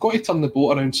 they've got to turn the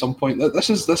boat around some point. This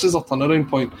is a turnaround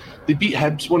point. They beat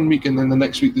Hibs one week and then the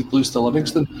next week they'd lose to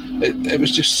Livingston. It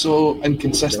was just so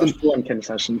inconsistent. So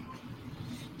inconsistent.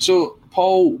 So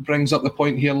Paul brings up the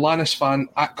point here. Lannis fan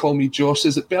at Call Me Joe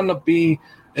says that Bernabei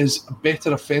is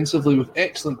better offensively with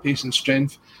excellent pace and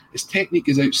strength. His technique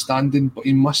is outstanding, but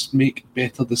he must make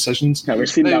better decisions. Yeah, we've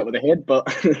seen that with the head, but...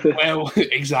 Well,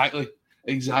 exactly.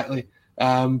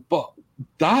 But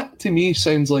that, to me,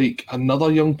 sounds like another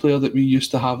young player that we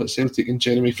used to have at Celtic in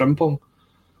Jeremy Frimpong.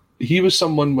 He was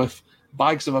someone with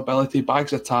bags of ability,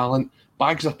 bags of talent,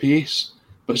 bags of pace,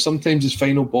 but sometimes his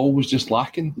final ball was just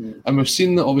lacking. Mm. And we've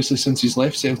seen that, obviously, since he's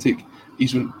left Celtic,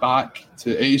 he's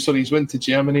went to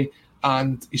Germany,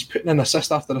 and he's putting in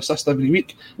assist after assist every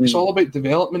week. Mm. It's all about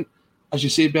development. As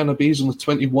you say, Bernabei's only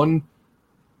 21.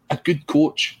 A good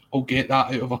coach will get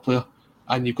that out of a player.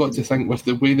 And you've got to think with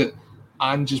the way that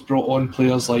Ange has brought on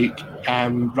players like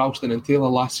Ralston and Taylor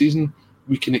last season,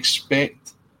 we can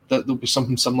expect that there'll be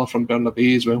something similar from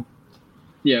Bernabei as well.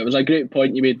 Yeah, it was a great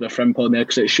point you made with Frimpong there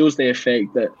because it shows the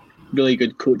effect that really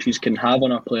good coaches can have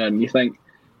on a player. And you think,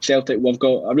 Celtic, we've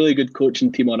got a really good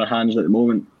coaching team on our hands at the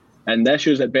moment. And the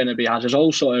issues that Bernabei has is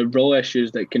all sort of raw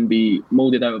issues that can be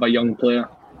moulded out of a young player.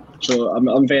 So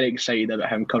I'm very excited about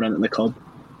him coming into the club.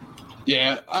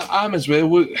 Yeah, I am as well.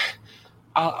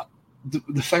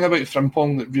 The thing about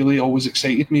Frimpong that really always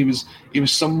excited me was he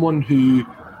was someone who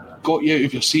got you out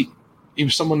of your seat. He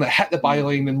was someone that hit the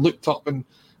byline and looked up, and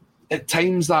at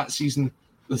times that season,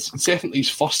 definitely his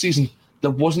first season,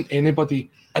 there wasn't anybody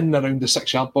in and around the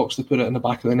 6-yard box to put it in the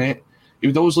back of the net. He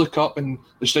would always look up and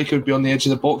the striker would be on the edge of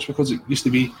the box because it used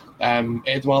to be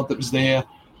Edward that was there.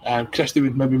 Christie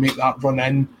would maybe make that run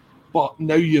in. But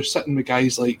now you're sitting with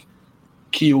guys like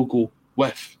Kyogo,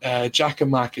 with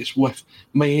Giacomakis, with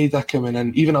Maeda coming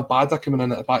in, even Abada coming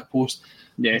in at the back post.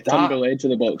 Yeah, Turnbull edge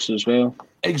of the box as well.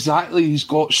 Exactly, he's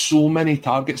got so many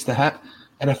targets to hit.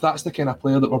 And if that's the kind of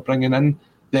player that we're bringing in,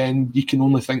 then you can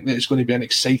only think that it's going to be an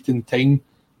exciting time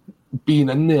being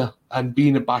in there and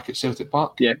being back at Celtic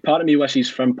Park. Yeah, part of me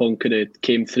wishes Frimpong could have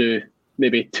came through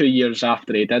maybe 2 years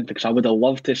after he did, because I would have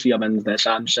loved to see him in the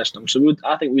Ange system. So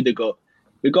I think we got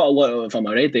a lot of him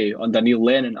already under Neil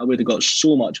Lennon. I would have got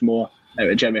so much more out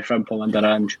of Jeremy Frimpong under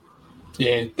Ange.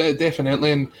 Yeah,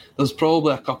 definitely. And there's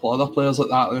probably a couple other players like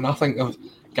that. And I think of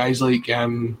guys like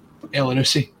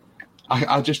Elyounoussi.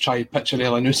 I just try to picture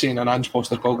Elyounoussi in an Ange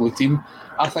Postecoglou team.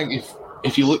 I think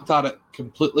if you looked at it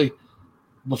completely,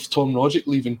 with Tom Rogic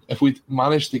leaving, if we'd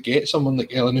managed to get someone like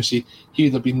Elyounoussi, he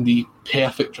would have been the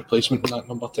perfect replacement in that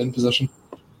number 10 position.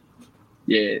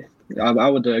 Yeah, I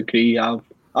would agree. I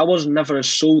was never as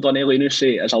sold on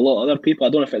Elyounoussi as a lot of other people. I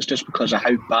don't know if it's just because of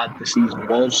how bad the season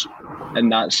was in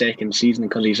that second season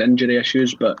because of his injury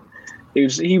issues, but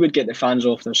he would get the fans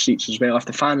off their seats as well. If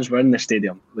the fans were in the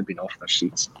stadium, they'd been off their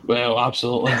seats. Well,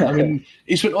 absolutely. I mean,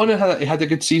 he's went on and he had a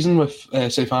good season with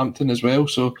Southampton as well.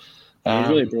 So he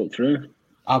really broke through.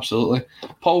 Absolutely.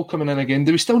 Paul coming in again.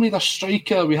 Do we still need a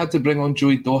striker? We had to bring on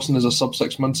Joey Dawson as a sub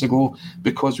 6 months ago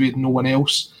because we had no one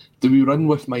else. Do we run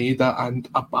with Maeda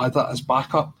and Abada as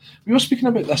backup? We were speaking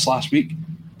about this last week.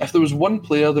 If there was one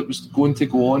player that was going to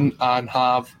go on and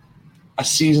have a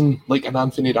season like an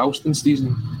Anthony Ralston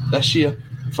season this year,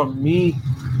 for me,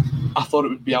 I thought it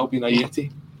would be Albion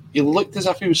Ayeti. He looked as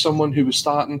if he was someone who was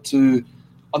starting to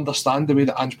understand the way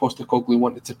that Ange Postecoglou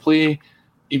wanted to play.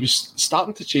 He was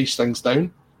starting to chase things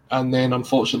down and then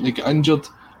unfortunately got injured.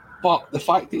 But the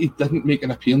fact that he didn't make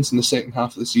an appearance in the second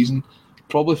half of the season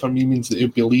probably for me means that he'll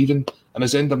be leaving. And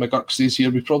as Enda McGurk says here,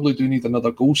 we probably do need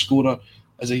another goal scorer,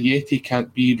 as Ayeti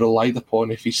can't be relied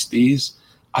upon if he stays.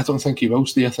 I don't think he will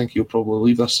stay. I think he'll probably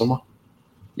leave this summer.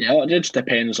 Yeah, it just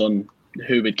depends on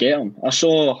who would get him. I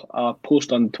saw a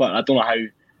post on Twitter, I don't know how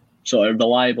sort of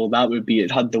reliable that would be.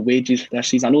 It had the wages for this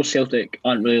season. I know Celtic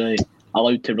aren't really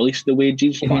allowed to release the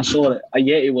wages, but I saw that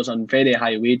Ayeti was on very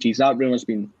high wages. That rumour's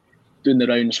been doing the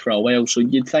rounds for a while, so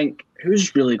you'd think,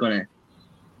 who's really going to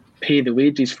pay the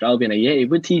wages for Albion Ayeti?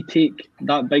 Would he take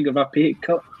that big of a pay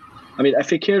cut? I mean, if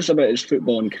he cares about his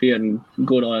footballing career and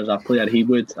going on as a player, he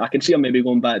would. I can see him maybe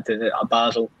going back to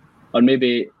Basel, or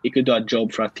maybe he could do a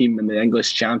job for a team in the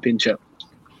English Championship.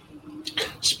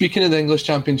 Speaking of the English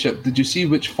Championship, did you see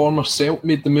which former Celt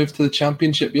made the move to the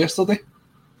Championship yesterday?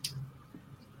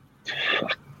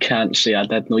 I can't say I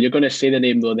did. No, you're going to say the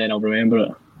name though, then I'll remember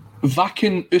it.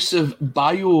 Vakin Usav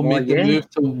Bayo made the move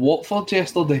to Watford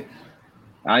yesterday.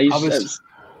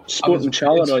 Sporting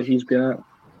Charleroi he's been at.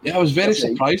 Yeah, I was very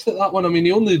surprised at that one. I mean,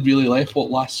 he only really left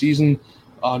last season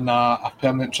on a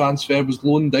permanent transfer, was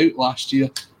loaned out last year,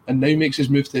 and now makes his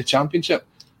move to the Championship.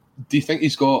 Do you think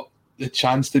he's got the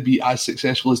chance to be as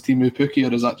successful as Timu Pukki,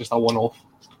 or is that just a one-off?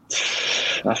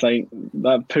 I think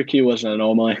that Pukki was an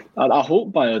anomaly. I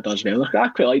hope Bayo does well. I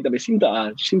quite liked him. He seemed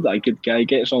like a good guy. He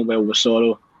gets on well with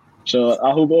Sorrow. So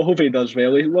I hope he does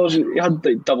well. He had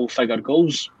like double-figure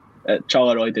goals at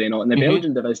Charleroi, did he not, in the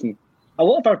Belgian division. A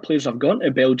lot of our players have gone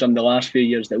to Belgium the last few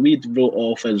years that we'd wrote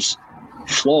off as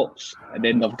flops, and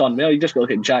then they've done well. You just got to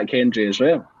look at Jack Hendry as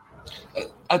well.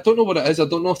 I don't know what it is. I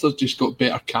don't know if they've just got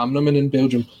better cameramen in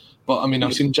Belgium. But I mean,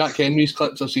 I've seen Jack Henry's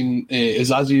clips, I've seen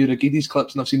Izazi Uragidi's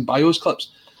clips, and I've seen Bayo's clips.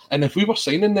 And if we were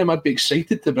signing them, I'd be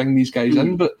excited to bring these guys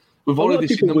in. But we've already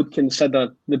seen them. People would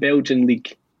consider the Belgian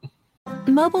league.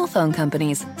 Mobile phone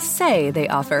companies say they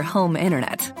offer home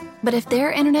internet. But if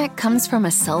their internet comes from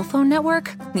a cell phone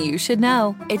network, you should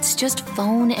know. It's just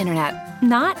phone internet,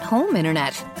 not home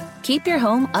internet. Keep your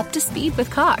home up to speed with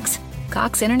Cox.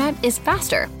 Cox internet is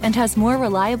faster and has more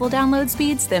reliable download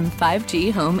speeds than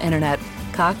 5G home internet.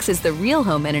 Cox is the real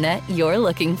home internet you're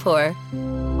looking for.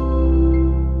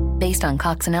 Based on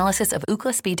Cox analysis of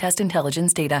Ookla speed test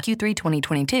intelligence data Q3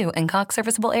 2022 and Cox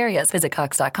serviceable areas, visit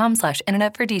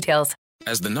cox.com/internet for details.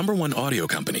 As the #1 audio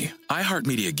company,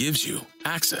 iHeartMedia gives you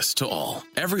access to all.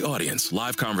 Every audience,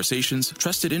 live conversations,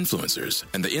 trusted influencers,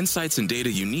 and the insights and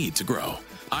data you need to grow.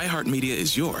 iHeartMedia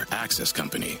is your access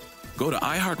company. Go to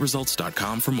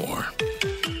iHeartResults.com for more.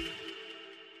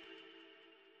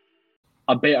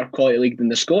 A better quality league than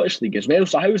the Scottish league as well.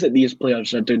 So how is it these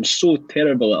players are doing so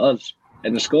terrible at us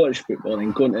in the Scottish football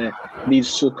and going to these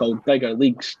so-called bigger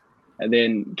leagues and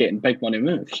then getting big money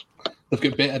moves? They've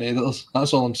got better editors.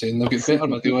 That's all I'm saying. They've got better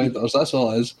video editors. That's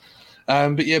all it is.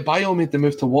 But yeah, Bayo made the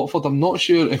move to Watford. I'm not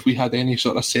sure if we had any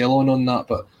sort of sell-on that,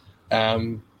 but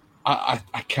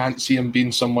I can't see him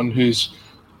being someone who's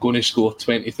going to score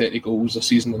 20, 30 goals a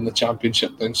season in the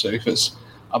Championship down south. It's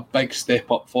a big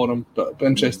step up for him, but it'll be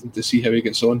interesting to see how he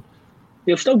gets on.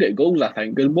 He'll still get goals, I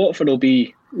think, because Watford will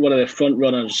be one of the front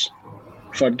runners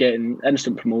for getting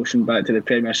instant promotion back to the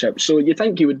Premiership. So you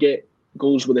think he would get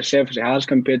goals with the surface he has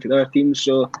compared to the other teams,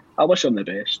 so I wish him the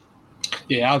best.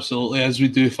 Yeah, absolutely, as we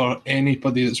do for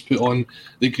anybody that's put on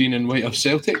the green and white of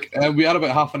Celtic. We are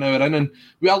about half an hour in, and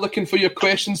we are looking for your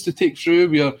questions to take through.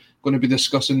 We are going to be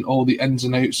discussing all the ins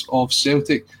and outs of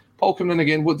Celtic. Paul coming in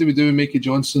again, what do we do with Mikey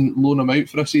Johnson, loan him out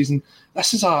for a season?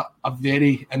 This is a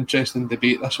very interesting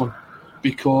debate, this one,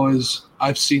 because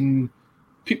I've seen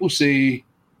people say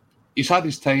he's had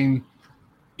his time,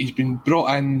 he's been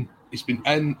brought in, he's been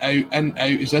in, out,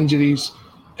 his injuries,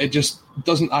 it just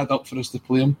doesn't add up for us to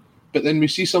play him. But then we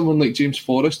see someone like James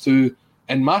Forrest, who,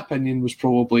 in my opinion, was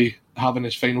probably having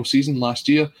his final season last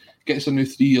year, gets a new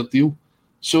 3-year deal.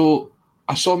 So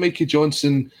I saw Mikey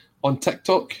Johnson on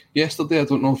TikTok yesterday. I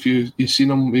don't know if you've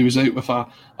seen him. He was out with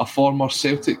a former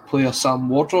Celtic player, Sam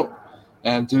Wardrop,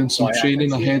 doing some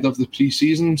training ahead of the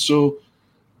pre-season. So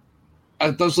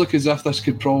it does look as if this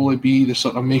could probably be the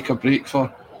sort of make or break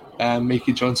for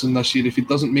Mikey Johnson this year. If he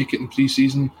doesn't make it in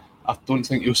pre-season, I don't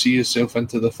think he'll see himself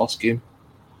into the first game.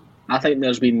 I think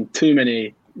there's been too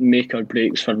many make or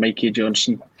breaks for Mikey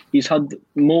Johnson. He's had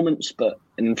moments, but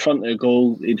in front of the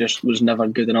goal, he just was never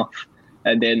good enough.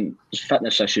 And then his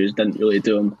fitness issues didn't really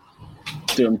do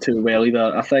him too well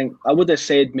either. I think I would have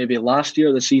said maybe last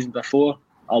year, the season before,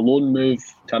 a loan move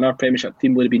to another Premiership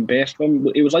team would have been best for him.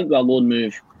 He was linked with a loan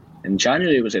move in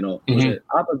January, was it not? Was it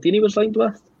Aberdeen he was linked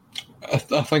with? I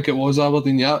think it was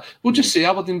Aberdeen, yeah. We'll just say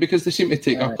Aberdeen because they seem to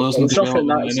take our players and develop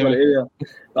them anyway.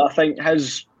 But I think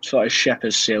his sort of ship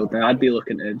has sailed now. I'd be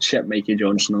looking to ship Mikey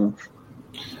Johnson off.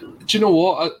 Do you know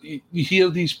what? You hear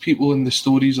these people in the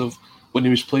stories of when he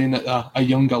was playing at a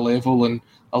younger level, and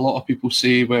a lot of people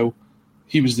say, well,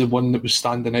 he was the one that was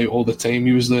standing out all the time.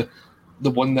 He was the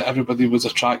one that everybody was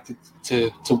attracted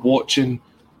to watching.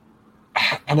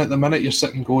 And at the minute you're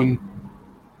sitting going,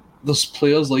 there's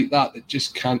players like that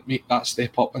just can't make that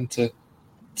step up into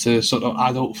sort of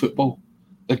adult football.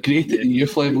 They're great at the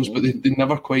youth levels, but they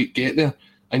never quite get there.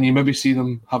 And you maybe see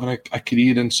them having a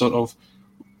career in sort of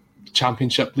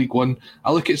Championship League One.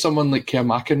 I look at someone like Kerr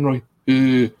McInroy,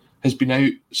 who has been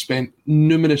out, spent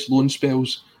numerous loan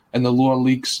spells in the lower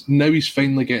leagues. Now he's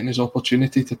finally getting his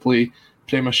opportunity to play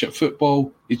Premiership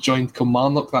football. He joined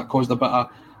Kilmarnock. That caused a bit of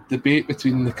debate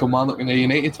between the Kilmarnock and Ayr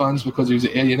United fans because he was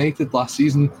at Ayr United last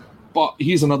season. But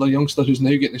he's another youngster who's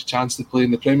now getting his chance to play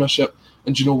in the Premiership.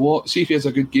 And do you know what? See if he has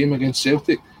a good game against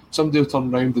Celtic, somebody will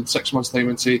turn around in 6 months' time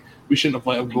and say, we shouldn't have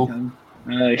let him go.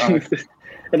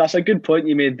 And that's a good point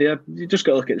you made there. You just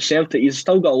got to look at Celtic. He's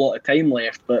still got a lot of time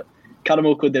left, but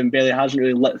Karamoko Dembele hasn't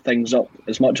really lit things up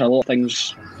as much as a lot of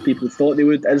things people thought they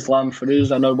would. Islam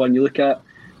Farouz, another one you look at.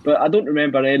 But I don't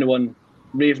remember anyone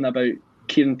raving about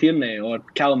Kieran Tierney or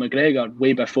Callum McGregor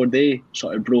way before they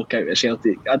sort of broke out at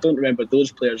Celtic. I don't remember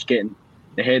those players getting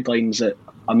the headlines that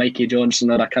a Mikey Johnson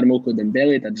or a Karamoko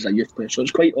Dembele did as a youth player. So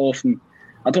it's quite often,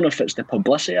 I don't know if it's the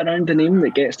publicity around the name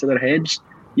that gets to their heads.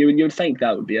 You would think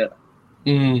that would be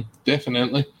it.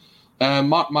 Definitely.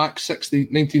 Mark Max,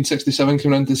 1967,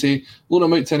 came in to say, loan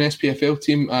him out to an SPFL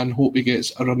team and hope he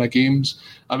gets a run of games.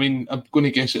 I mean, I'm going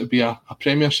to guess it would be a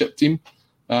Premiership team.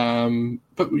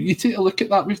 But you take a look at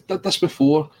that. We've did this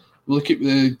before. We look at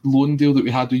the loan deal that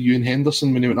we had with Ewan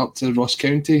Henderson when he went up to Ross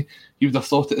County. You would have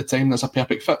thought at the time that's a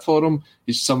perfect fit for him.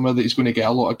 He's somewhere that he's going to get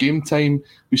a lot of game time.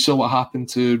 We saw what happened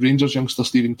to Rangers youngster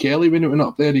Stephen Kelly when he went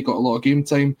up there. He got a lot of game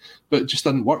time, but it just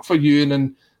didn't work for Ewan.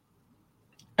 And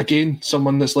again,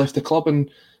 someone that's left the club.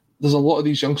 And there's a lot of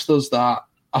these youngsters that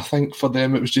I think for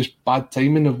them it was just bad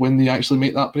timing of when they actually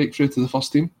make that breakthrough to the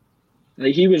first team.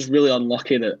 Like, he was really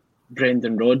unlucky that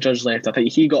Brendan Rodgers left. I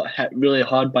think he got hit really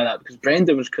hard by that because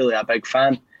Brendan was clearly a big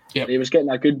fan. Yep. He was getting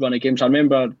a good run of games. I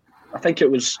remember, I think it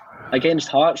was against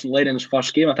Hearts in Lennon's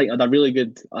first game. I think he had a really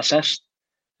good assist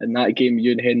in that game,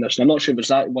 Ewan Henderson. I'm not sure if it was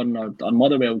that one or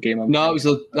Motherwell game. No, it was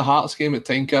the Hearts game at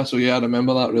Tynecastle. Yeah, I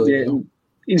remember that really well.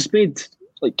 He's made,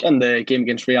 like in the game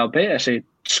against Real Betis, he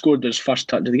scored his first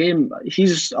touch of the game.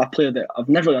 He's a player that I've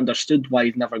never understood why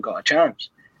he's never got a chance.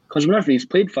 Because whenever he's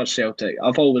played for Celtic,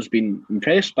 I've always been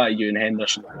impressed by Ewan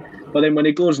Henderson. But then when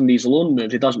he goes in these loan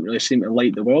moves, he doesn't really seem to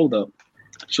light the world up.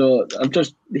 So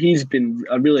he's been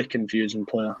a really confusing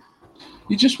player.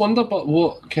 You just wonder about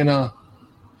what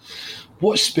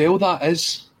spell that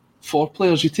is for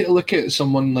players. You take a look at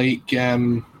someone like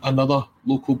another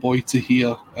local boy to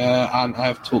here, and I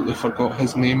have totally forgot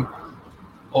his name.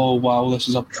 Oh wow, this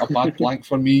is a bad blank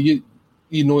for me.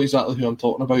 You know exactly who I'm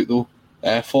talking about though.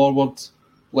 Forward,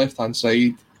 left-hand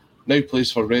side, now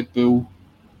plays for Red Bull.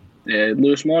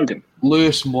 Lewis Morgan.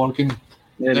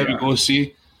 There we go,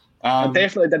 see. I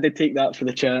definitely didn't take that for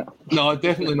the chat. No,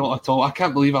 definitely not at all. I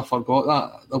can't believe I forgot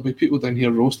that. There'll be people down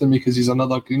here roasting me because he's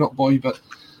another Greenock boy, but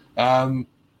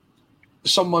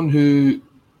someone who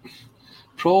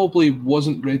probably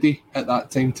wasn't ready at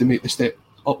that time to make the step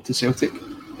up to Celtic.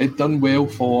 He'd done well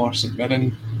for St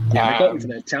Mirren. Yeah, they got into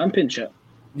the Championship.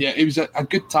 Yeah, he was a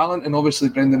good talent, and obviously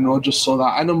Brendan Rodgers saw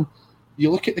that in him.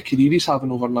 You look at the career he's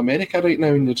having over in America right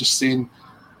now, and you're just saying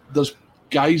there's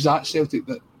guys at Celtic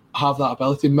that have that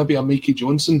ability. Maybe a Mikey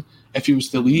Johnson, if he was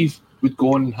to leave, would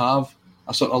go on and have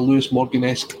a sort of Lewis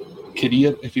Morgan-esque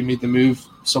career if he made the move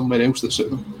somewhere else that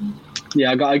suited him.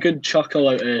 Yeah, I got a good chuckle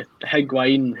out of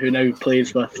Higuain, who now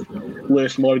plays with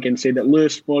Lewis Morgan, saying that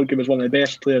Lewis Morgan was one of the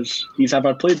best players he's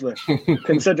ever played with.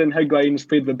 Considering Higuain's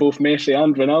played with both Messi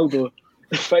and Ronaldo,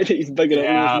 the fact that he's bigger than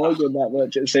Lewis Morgan that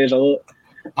much, it says a lot.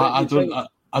 I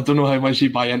don't know how much you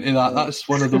buy into that. That's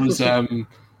one of those,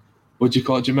 what do you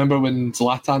call it? Do you remember when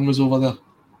Zlatan was over there?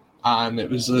 And it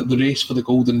was the race for the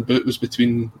Golden Boot was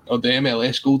between, or the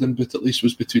MLS Golden Boot at least,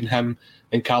 was between him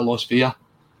and Carlos Villa.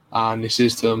 And he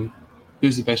says to him,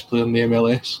 who's the best player in the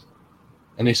MLS?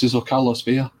 And he says, Carlos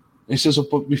Villa. And he says,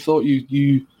 but we thought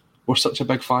you were such a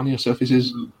big fan of yourself. He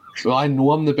says, well, I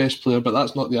know I'm the best player, but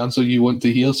that's not the answer you want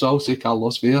to hear, so I'll say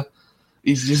Carlos Villa.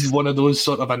 He's just one of those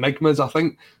sort of enigmas. I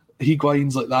think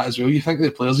Higuain's like that as well. You think the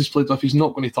players he's played with, he's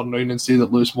not going to turn around and say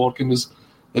that Lewis Morgan is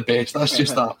the best. That's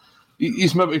just that.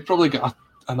 He's probably got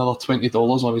another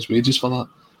 $20 on his wages for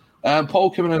that.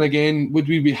 Paul coming in again. Would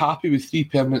we be happy with 3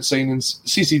 permanent signings?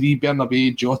 CCD,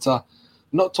 Bernabei, Jota.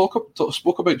 Not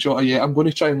spoke about Jota yet. I'm going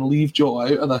to try and leave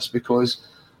Jota out of this because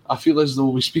I feel as though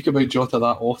we speak about Jota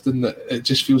that often that it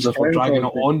just feels like we're dragging it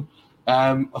on.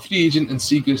 A free agent in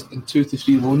Siegrist and 2 to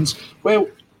 3 loans. Well,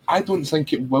 I don't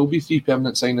think it will be 3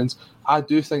 permanent signings. I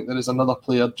do think there is another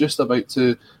player just about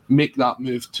to make that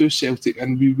move to Celtic,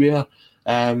 and we were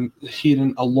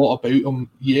hearing a lot about him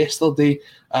yesterday,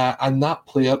 and that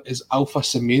player is Alpha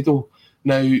Semedo.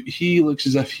 Now, he looks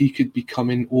as if he could be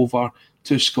coming over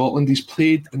to Scotland. He's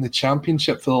played in the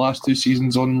Championship for the last 2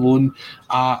 seasons on loan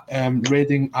at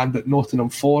Reading and at Nottingham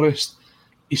Forest.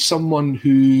 He's someone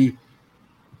who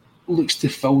looks to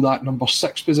fill that number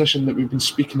 6 position that we've been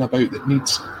speaking about that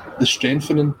needs the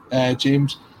strengthening,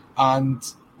 James. And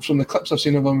from the clips I've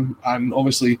seen of him, and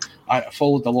obviously I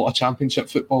followed a lot of Championship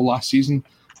football last season,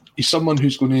 he's someone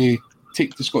who's going to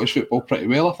take to Scottish football pretty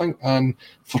well, I think. And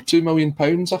for £2 million,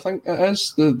 I think it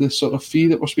is, the sort of fee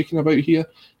that we're speaking about here,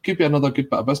 could be another good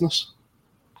bit of business.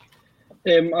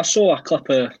 I saw a clip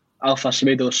of Alpha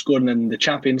Semedo scoring in the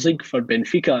Champions League for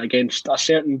Benfica against a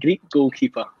certain Greek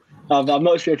goalkeeper. I'm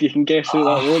not sure if you can guess who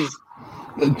that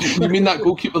was. You mean that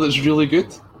goalkeeper that's really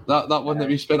good? That one that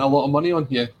we spent a lot of money on?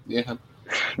 Yeah.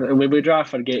 We would rather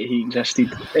forget he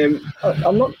existed.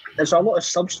 There's a lot of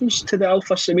substance to the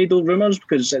Alpha Semedo rumours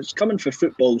because it's coming for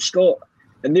Football Scott,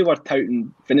 and they were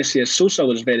touting Vinicius Sosa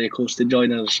was very close to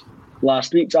joining us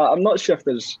last week. So I'm not sure if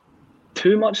there's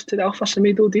too much to the Alpha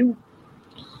Semedo deal.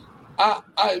 I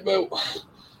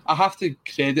have to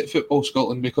credit Football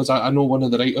Scotland because I know one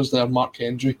of the writers there, Mark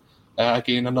Hendry,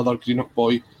 again another Greenock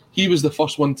boy. He was the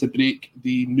first one to break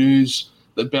the news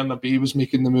that Bernabei was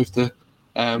making the move to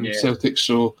Celtic.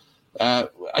 So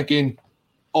again,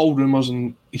 all rumours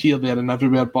and here, there, and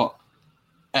everywhere, but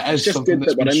it is something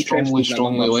that's been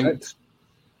strongly linked.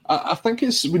 I think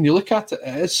it's, when you look at it,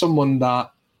 it is someone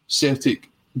that Celtic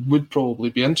would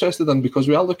probably be interested in because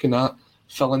we are looking at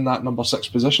filling that number 6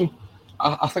 position.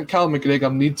 I think Callum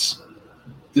McGregor needs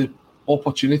the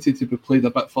opportunity to be played a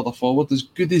bit further forward. As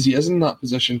good as he is in that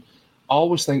position, I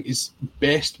always think he's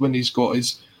best when he's got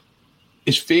his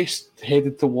face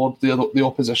headed toward the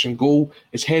opposition goal,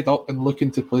 his head up and looking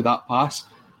to play that pass.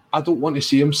 I don't want to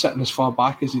see him sitting as far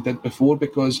back as he did before,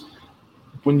 because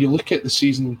when you look at the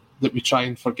season that we try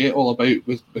and forget all about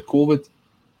with COVID,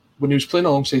 when he was playing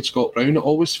alongside Scott Brown, it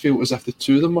always felt as if the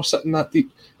two of them were sitting that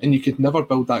deep, and you could never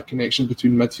build that connection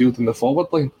between midfield and the forward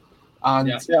line. And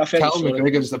Callum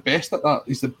McGregor is the best at that.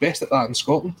 He's the best at that in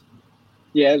Scotland.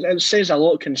 Yeah, it says a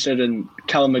lot considering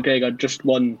Callum McGregor just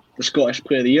won the Scottish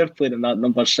Player of the Year playing in that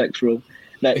number 6 role.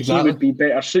 That He would be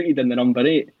better suited in the number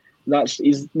 8.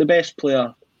 He's the best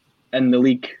player in the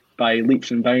league by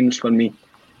leaps and bounds for me.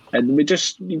 And you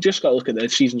just got to look at the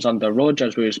seasons under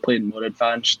Rodgers where he was playing more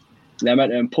advanced. The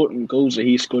amount of important goals that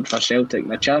he scored for Celtic in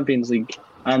the Champions League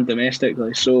and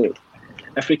domestically. So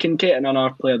if we can get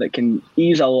another player that can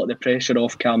ease a lot of the pressure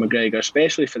off Callum McGregor,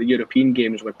 especially for the European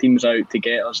games where teams are out to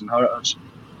get us and hurt us,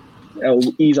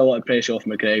 it'll ease a lot of pressure off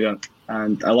McGregor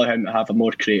and allow him to have a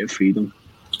more creative freedom.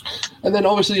 And then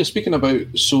obviously you're speaking about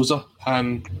Sousa,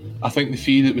 and I think the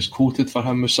fee that was quoted for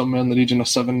him was somewhere in the region of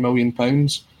 £7 million.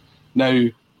 Now,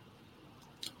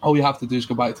 all you have to do is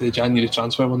go back to the January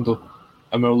transfer window,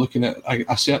 and we're looking at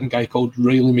a certain guy called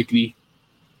Riley McGree,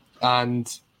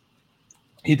 and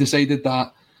he decided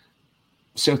that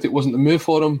Celtic wasn't the move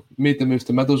for him, made the move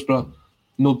to Middlesbrough.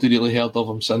 Nobody really heard of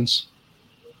him since.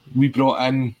 We brought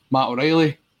in Matt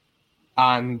O'Reilly,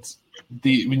 and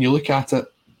when you look at it,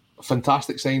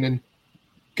 fantastic signing,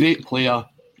 great player,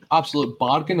 absolute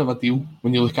bargain of a deal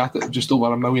when you look at it, just over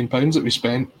 £1 million that we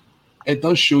spent. It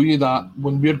does show you that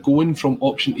when we're going from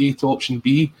option A to option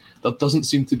B, there doesn't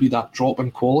seem to be that drop in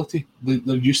quality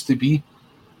there used to be.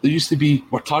 There used to be,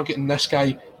 we're targeting this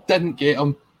guy, didn't get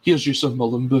him, here's Yusuf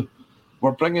Malumbu.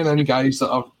 We're bringing in guys that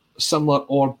are similar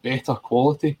or better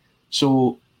quality.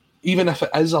 So even if it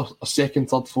is a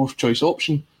second, third, fourth choice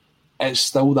option, it's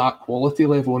still that quality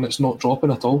level and it's not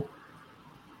dropping at all.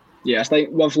 Yeah, I think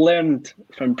we've learned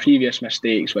from previous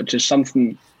mistakes, which is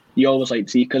something you always like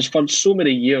to see, because for so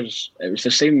many years it was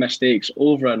the same mistakes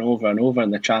over and over and over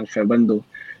in the transfer window.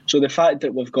 So the fact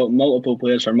that we've got multiple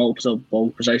players for multiple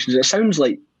ball positions, it sounds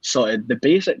like sort of the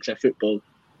basics of football,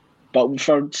 but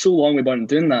for so long we weren't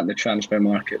doing that in the transfer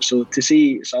market. So to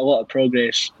see it's a lot of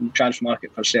progress in the transfer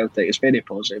market for Celtic, it's very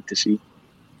positive to see.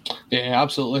 Yeah,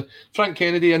 absolutely. Frank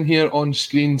Kennedy in here on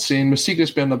screen saying, with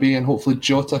Siegrist, Bernabei and hopefully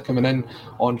Jota coming in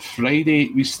on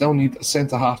Friday, we still need a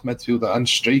centre-half midfielder and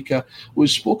striker. We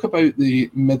spoke about the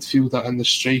midfielder and the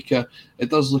striker.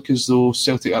 It does look as though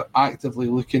Celtic are actively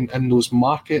looking in those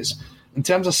markets. In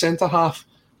terms of centre-half,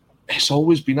 it's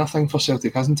always been a thing for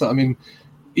Celtic, hasn't it? I mean,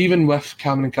 even with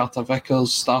Cameron Carter-Vickers,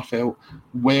 Starfelt,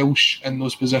 Welsh in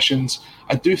those positions,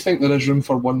 I do think there is room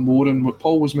for one more. And what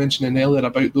Paul was mentioning earlier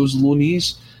about those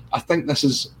loanees, I think this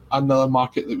is another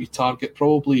market that we target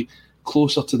probably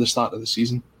closer to the start of the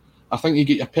season. I think you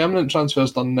get your permanent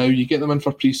transfers done now, you get them in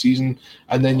for pre-season,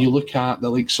 and then you look at the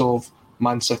likes of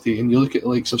Man City, and you look at the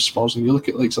likes of Spurs, and you look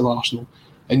at the likes of Arsenal,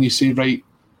 and you say, right,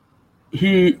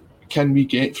 who can we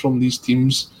get from these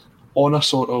teams on a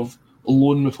sort of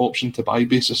loan with option to buy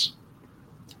basis?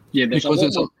 Yeah, there's because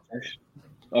a lot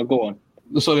more. Go on.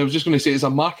 Sorry, I was just going to say it's a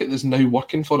market that's now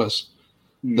working for us.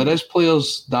 There is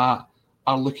players that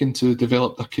are looking to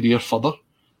develop their career further,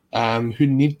 who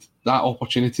need that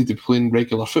opportunity to play in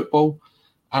regular football,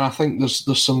 And I think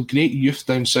there's some great youth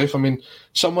down south. I mean,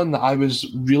 someone that I was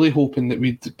really hoping that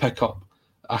we'd pick up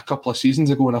a couple of seasons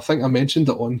ago, and I think I mentioned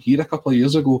it on here a couple of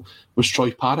years ago, was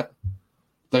Troy Parrott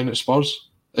down at Spurs.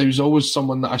 He was always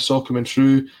someone that I saw coming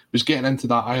through, was getting into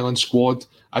that Ireland squad,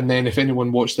 and then if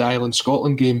anyone watched the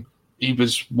Ireland-Scotland game, he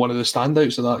was one of the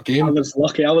standouts of that game. I was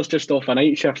lucky. I was just off a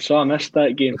night shift, so I missed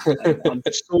that game. I'm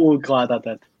so glad I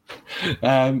did.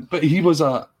 But he was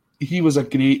a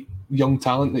great young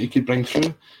talent that he could bring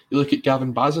through. You look at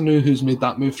Gavin Bazanu, who's made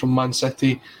that move from Man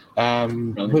City.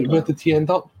 Where did he end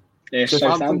up?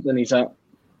 Southampton he's at.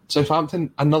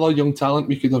 Southampton, another young talent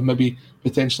we could have maybe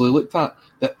potentially looked at.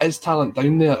 There is talent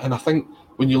down there, and I think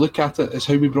when you look at it, it's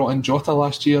how we brought in Jota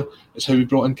last year, it's how we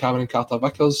brought in Cameron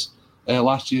Carter-Vickers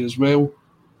last year as well.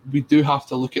 We do have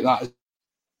to look at that.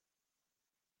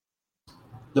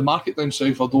 The market down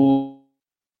south, although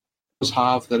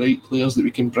have the right players that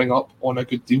we can bring up on a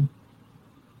good deal.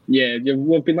 Yeah,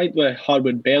 we've been linked with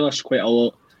Harwood Bellis quite a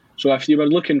lot. So if you were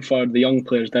looking for the young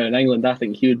players down in England, I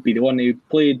think he would be the one who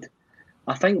played.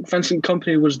 I think Vincent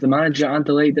Kompany was the manager at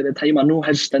Adelaide at the time. I know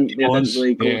his stint there didn't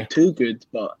really go too good,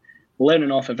 but learning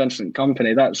off of Vincent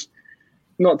Kompany, that's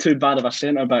not too bad of a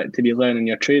centre-back to be learning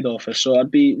your trade off of. So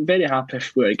I'd be very happy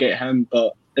if we were to get him.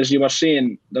 But as you were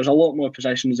saying, there's a lot more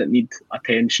positions that need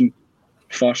attention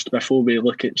first before we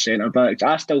look at centre-backs.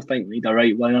 I still think we need a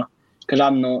right winger because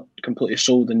I'm not completely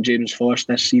sold on James Forrest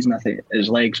this season. I think his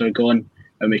legs are gone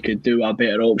and we could do a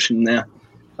better option there.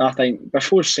 I think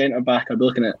before centre-back, I'd be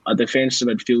looking at a defensive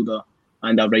midfielder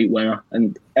and a right winger.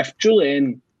 And if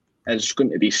Julian is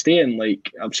going to be staying,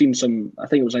 like I've seen some, I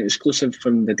think it was an exclusive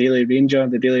from the Daily Ranger,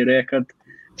 the Daily Record,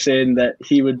 saying that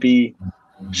he would be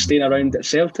staying around at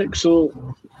Celtic.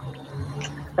 So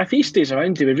if he stays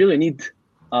around, do we really need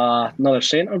another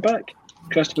centre-back?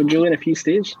 Christopher Julian, if he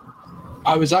stays?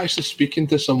 I was actually speaking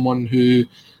to someone who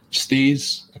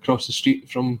stays across the street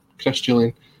from Chris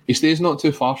Julian. He stays not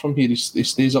too far from here. He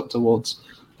stays up towards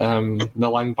the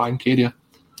Langbank area.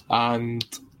 And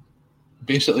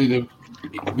basically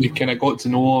they kind of got to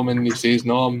know him and he says,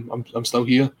 no, I'm still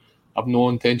here. I've no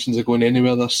intentions of going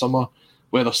anywhere this summer.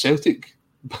 Whether Celtic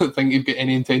think you've got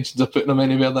any intentions of putting him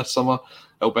anywhere this summer,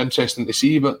 it'll be interesting to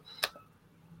see. But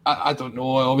I don't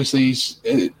know. Obviously, he's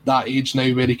at that age now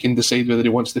where he can decide whether he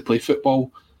wants to play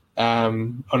football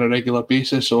on a regular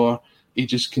basis or he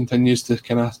just continues to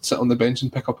kind of sit on the bench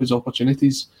and pick up his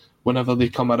opportunities whenever they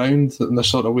come around in the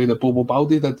sort of way that Bobo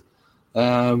Baldi did.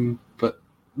 But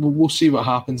we'll see what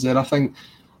happens there. I think,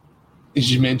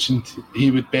 as you mentioned,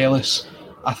 Haywood Bellis,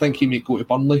 I think he may go to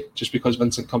Burnley just because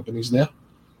Vincent Kompany's there.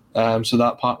 So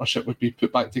that partnership would be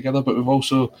put back together. But we've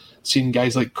also seen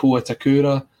guys like Koa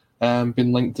Takura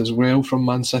been linked as well from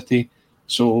Man City.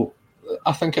 So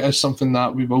I think it is something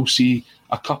that we will see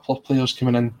a couple of players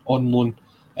coming in on loan.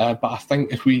 But I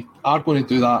think if we are going to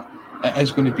do that, it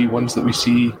is going to be ones that we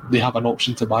see they have an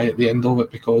option to buy at the end of it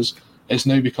because it's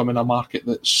now becoming a market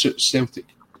that suits Celtic.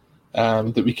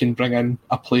 That we can bring in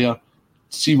a player,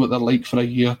 see what they're like for a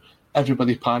year.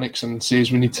 Everybody panics and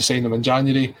says we need to sign them in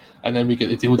January, and then we get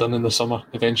the deal done in the summer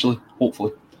eventually,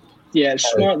 hopefully. Yeah,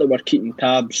 it's smart that we're keeping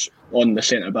tabs on the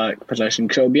centre-back position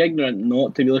because it would be ignorant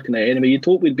not to be looking at it anyway. You'd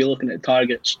hope we'd be looking at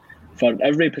targets for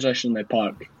every position in the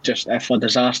park, just if a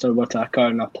disaster were to occur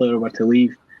and a player were to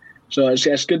leave. So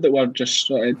it's good that we're just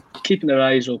sort of keeping our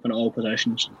eyes open at all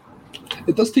positions.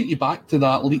 It does take you back to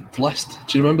that leaked list.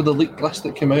 Do you remember the leaked list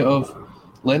that came out of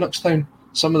Lennoxtown?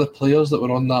 Some of the players that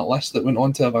were on that list that went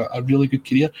on to have a really good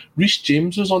career. Reece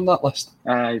James was on that list.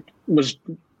 Was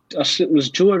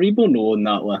Joe Aribo on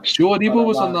that list? Joe Aribo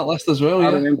was on that list as well, yeah.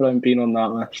 I remember him being on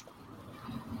that list.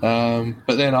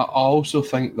 But then I also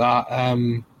think that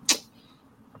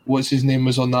what's his name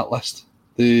was on that list?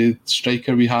 The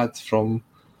striker we had from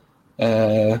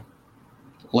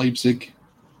Leipzig.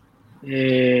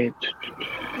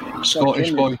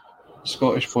 Scottish boy.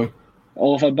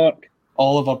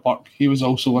 Oliver Burke. He was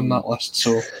also on that list.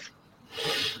 So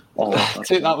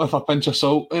take that with a pinch of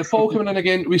salt. Paul coming in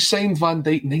again. We signed Van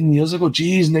Dijk 9 years ago.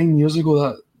 Jeez, 9 years ago.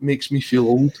 That makes me feel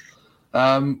old.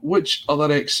 Which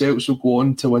other ex-Celts will go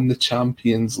on to win the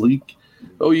Champions League?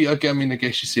 Oh, yeah, I mean, I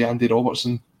guess you say Andy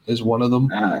Robertson is one of them.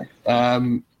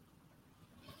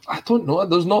 I don't know.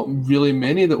 There's not really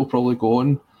many that will probably go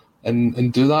on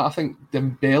and do that. I think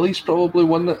Dembele's probably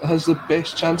one that has the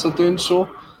best chance of doing so.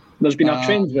 There's been a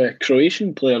trend with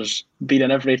Croatian players being in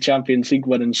every Champions League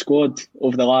winning squad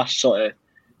over the last sort of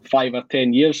 5 or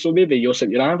 10 years. So maybe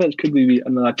Josip Juranovic could be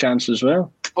another chance as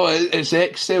well. Well, it's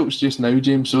ex-Celts just now,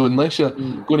 James. So unless you're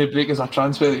going to break as a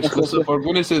transfer exclusive, we're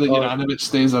going to say that Juranovic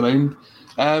stays around.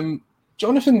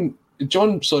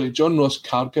 John Ross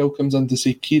Cargill comes in to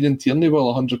say Kieran Tierney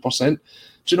will 100%.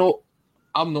 Do you know,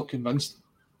 I'm not convinced.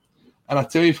 And I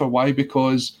tell you for why,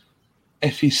 because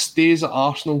if he stays at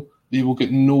Arsenal, they will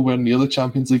get nowhere near the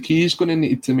Champions League. He's going to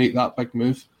need to make that big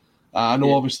move. I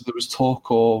know obviously there was talk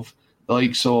of the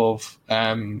likes of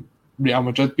Real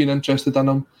Madrid being interested in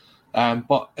him.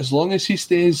 But as long as he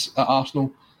stays at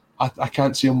Arsenal, I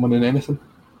can't see him winning anything.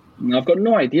 I've got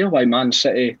no idea why Man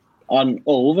City aren't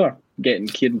all over getting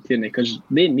Kieran Tierney, because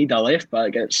they need a left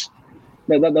back.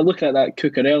 They're looking at that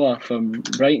Cucurella from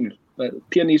Brighton. But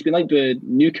Tierney's been linked with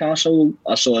Newcastle,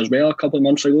 I saw as well a couple of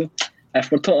months ago.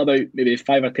 If we're talking about maybe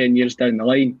 5 or 10 years down the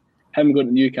line, him going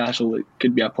to Newcastle, it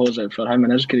could be a positive for him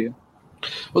in his career.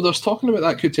 Well, there's talking about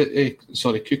that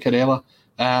Cucurella,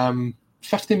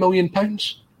 £50 million.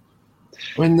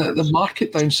 I mean, the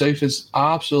market down south is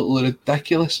absolutely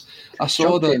ridiculous. I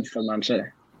saw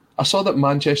that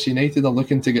Manchester United are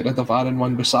looking to get rid of Aaron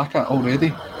Wan-Bissaka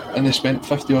already, and they spent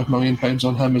 £50 million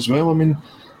on him as well. I mean,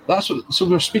 so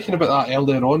we were speaking about that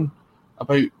earlier on,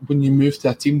 about when you move to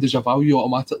a team, does your value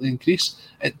automatically increase?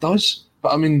 It does,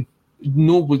 but I mean,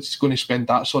 nobody's going to spend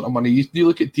that sort of money. You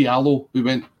look at Diallo, who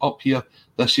went up here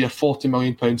this year, £40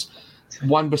 million.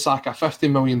 Wan-Bissaka,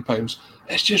 £50 million.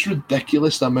 It's just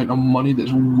ridiculous the amount of money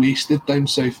that's wasted down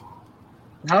south.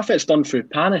 Half it's done through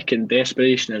panic and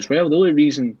desperation as well. The only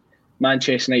reason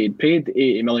Manchester United paid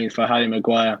 £80 million for Harry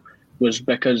Maguire was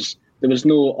because there was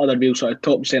no other real sort of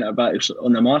top centre-backs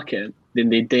on the market, then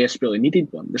they desperately needed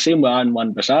one. The same with Aaron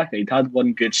Wan-Bissaka. He'd had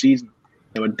one good season.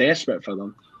 They were desperate for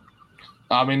them.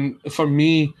 I mean, for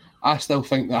me, I still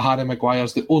think that Harry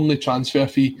Maguire's the only transfer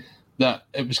fee that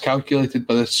it was calculated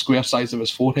by the square size of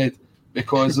his forehead,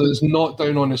 because it's not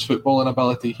down on his footballing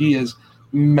ability. He is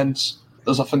mince.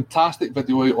 There's a fantastic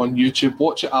video out on YouTube.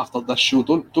 Watch it after this show.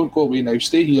 Don't go away now.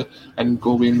 Stay here and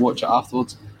go away and watch it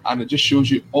afterwards. And it just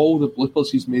shows you all the bloopers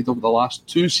he's made over the last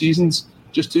 2 seasons.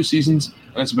 Just 2 seasons,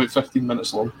 and it's about 15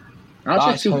 minutes long.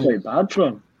 I feel quite bad for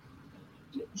him.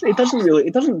 He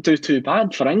doesn't do too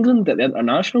bad for England at the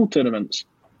international tournaments.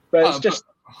 But it's just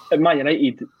at Man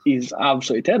United, he's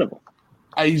absolutely terrible.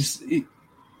 I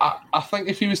think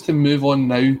if he was to move on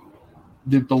now,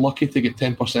 they'd be lucky to get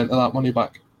 10% of that money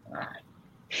back.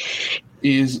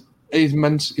 He's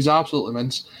mince. He's absolutely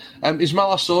mince.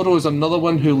 Ismaila Soro is another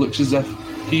one who looks as if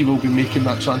he will be making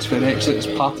that transfer exit. It's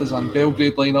Partizan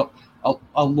Belgrade lineup,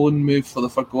 a loan move for the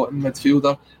forgotten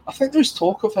midfielder. I think there's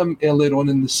talk of him earlier on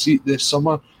in the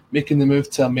summer making the move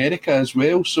to America as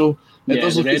well. So it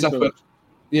does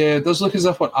look as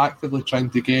if we're actively trying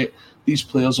to get these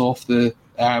players off the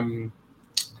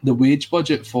wage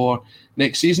budget for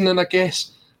next season. And I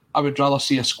guess I would rather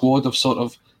see a squad of sort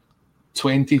of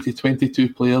 20 to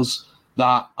 22 players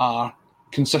that are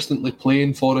consistently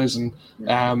playing for us and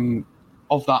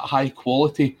of that high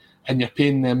quality, and you're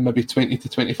paying them maybe 20 to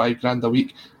 25 grand a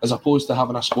week, as opposed to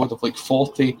having a squad of like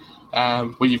 40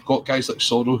 where you've got guys like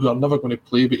Soro who are never going to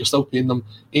play, but you're still paying them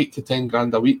 8 to 10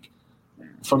 grand a week.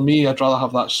 For me, I'd rather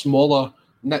have that smaller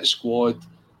knit squad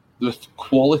with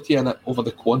quality in it over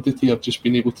the quantity of just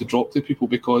being able to drop to people,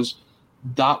 because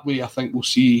that way I think we'll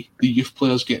see the youth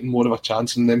players getting more of a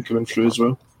chance and them coming through as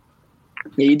well.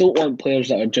 Yeah, you don't want players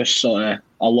that are just sort of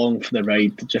along for the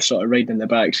ride, just sort of riding the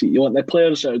backseat. You want the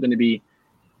players that are going to be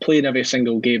playing every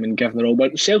single game and giving their all.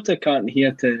 But Celtic aren't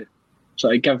here to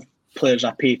sort of give players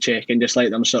a paycheck and just let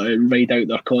them sort of ride out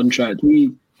their contract.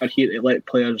 We are here to let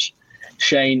players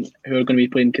shine who are going to be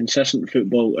playing consistent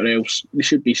football, or else they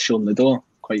should be shown the door,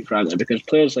 quite frankly, because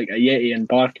players like Ayeti and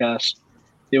Barkas,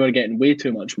 they were getting way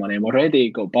too much money. We've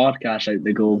already got Barkas out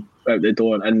the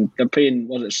door, and they're paying,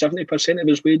 was it 70% of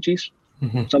his wages?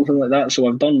 Mm-hmm. Something like that. So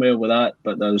we've done well with that,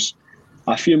 but there's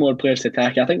a few more players to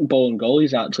tackle. I think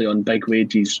Bolingoli's actually on big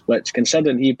wages, which,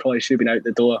 considering he probably should have been out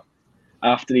the door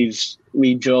after his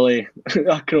wee jolly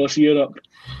across Europe,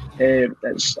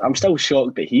 I'm still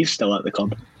shocked that he's still at the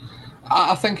club.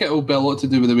 I think it'll be a lot to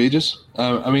do with the wages.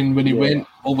 I mean, when he went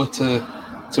over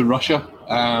to Russia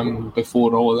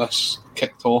before all of this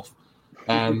kicked off,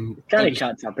 can't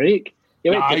catch a break. He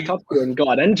went to Turkey and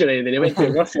got an injury, then he went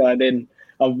to Russia, and then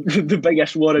the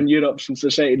biggest war in Europe since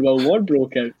the Second World War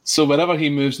broke out. So wherever he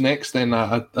moves next, then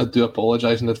I do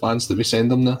apologise in advance that we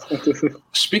send him there.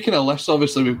 Speaking of lists,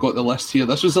 obviously we've got the list here.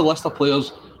 This was the list of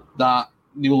players that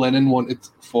Neil Lennon wanted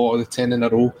for the 10 in a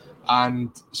row, and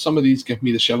some of these give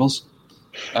me the shivers.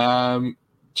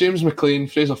 James McLean,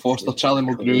 Fraser Forster, Charlie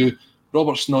Mulgrew,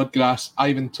 Robert Snodgrass,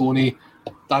 Ivan Toney,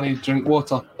 Danny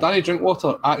Drinkwater. Danny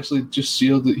Drinkwater actually just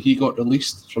sealed that he got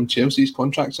released from Chelsea's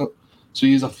contract, so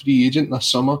he's a free agent this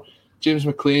summer. James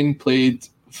McLean played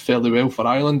fairly well for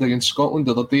Ireland against Scotland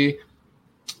the other day.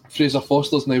 Fraser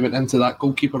Forster's now went into that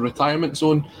goalkeeper retirement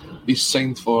zone. He's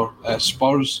signed for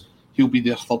Spurs. he'll be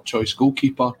their third choice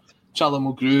goalkeeper. Charlie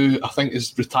Mulgrew, I think,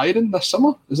 is retiring this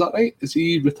summer. Is that right? Is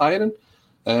he retiring?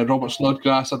 Robert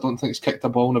Snodgrass, I don't think he's kicked a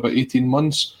ball in about 18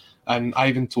 months. And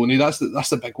Ivan Toney, that's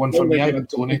the big one for me. Ivan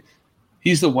Toney,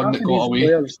 he's the one that got away.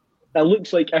 Players, it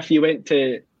looks like if you went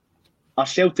to a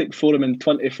Celtic forum in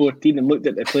 2014 and looked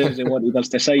at the players they wanted us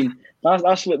to sign,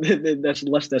 that's what this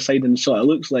list of signings sort of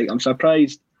looks like. I'm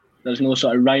surprised there's no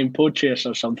sort of Ryan Pochase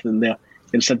or something there,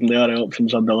 considering the other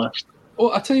options on the list.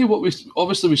 Well, I tell you what, we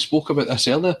spoke about this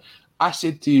earlier. I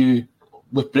said to you,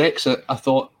 with Brexit, I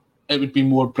thought it would be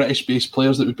more British-based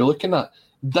players that we'd be looking at.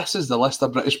 This is the list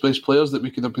of British-based players that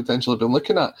we could have potentially been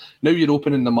looking at. Now you're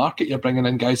opening the market, you're bringing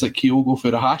in guys like Kyogo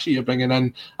Furuhashi, you're bringing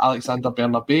in Alexander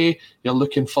Bernabei, you're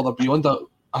looking further beyond that.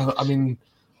 I mean,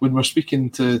 when we were speaking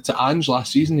to Ange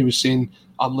last season, he was saying,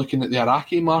 I'm looking at the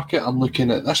Iraqi market, I'm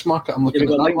looking at this market, I'm looking at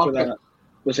that market.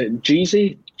 Was it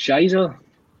Jeezy? Shiza?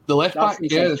 The left back,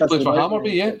 yeah, that played for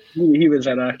Hammarby, yeah. He was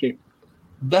Iraqi.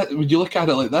 When you look at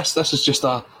it like this is just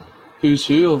a who's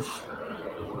who of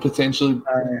potentially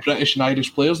British and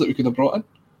Irish players that we could have brought in.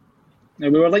 Now,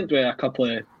 we were linked with a couple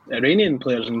of Iranian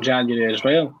players in January as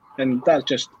well, and that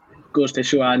just goes to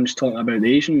show Ange talking about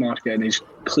the Asian market and his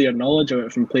clear knowledge of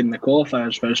it from playing the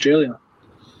qualifiers for Australia.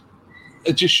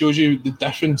 It just shows you the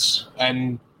difference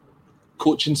in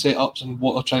coaching setups and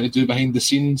what they're trying to do behind the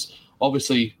scenes.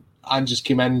 Obviously, Ange just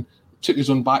came in, took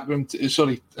his own backroom,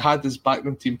 had his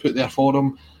backroom team put there for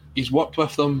him. He's worked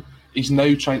with them. He's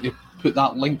now trying to put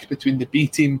that link between the B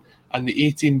team and the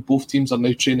A team. Both teams are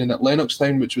now training at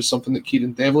Lennoxtown, which was something that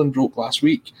Kieran Devlin broke last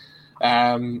week.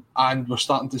 And we're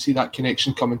starting to see that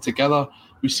connection coming together.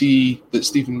 We see that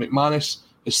Stephen McManus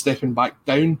is stepping back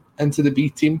down into the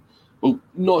B team. Well,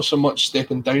 not so much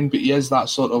stepping down, but he is that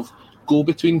sort of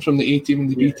go-between from the A team and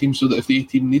the B team, so that if the A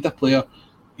team need a player,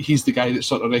 he's the guy that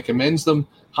sort of recommends them.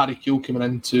 Harry Kewell coming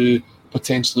in to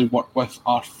potentially work with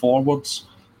our forwards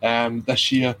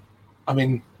this year. I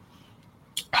mean,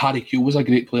 Harry Kewell was a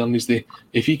great player in his day.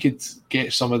 If he could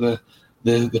get some of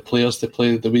the players to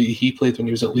play the way he played when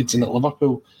he was at Leeds and at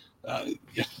Liverpool,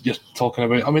 you're talking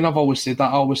about... I mean, I've always said that.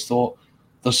 I always thought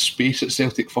there's space at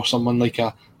Celtic for someone like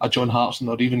a John Hartson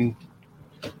or even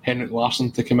Henrik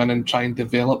Larsson to come in and try and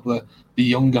develop the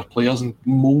younger players and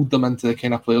mould them into the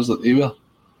kind of players that they were.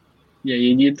 Yeah,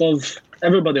 you'd love...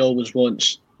 Everybody always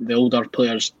wants the older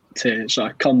players to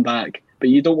sort of come back, but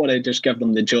you don't want to just give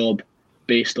them the job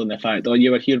based on the fact, oh,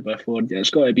 you were here before. It's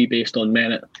got to be based on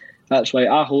merit. That's why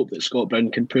I hope that Scott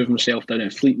Brown can prove himself down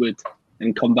at Fleetwood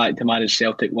and come back to manage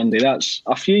Celtic one day. That's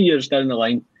a few years down the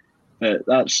line, but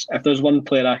that's, if there's one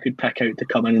player I could pick out to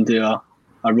come in and do a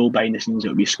role behind the scenes, it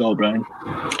would be Scott Brown.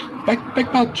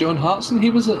 Big bad John Hartson, he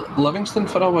was at Livingston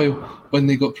for a while when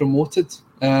they got promoted.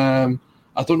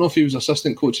 I don't know if he was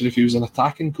assistant coach or if he was an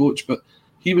attacking coach, but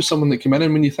he was someone that came in,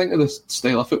 and when you think of the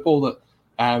style of football that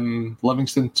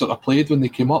Livingston sort of played when they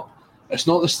came up, it's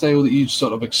not the style that you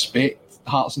sort of expect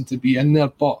Hartson to be in there,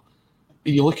 but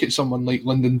you look at someone like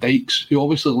Lyndon Dykes, who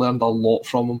obviously learned a lot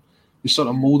from him. He sort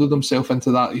of moulded himself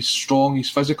into that. He's strong, he's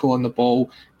physical on the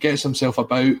ball, gets himself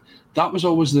about. That was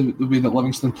always the way that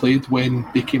Livingston played when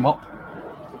they came up,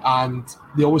 and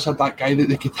they always had that guy that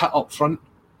they could hit up front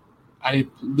and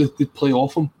they'd play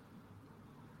off him.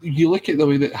 You look at the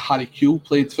way that Harry Kewell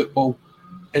played football,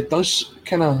 it does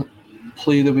kind of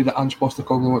play the way that Ange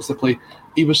Postecoglou wants to play.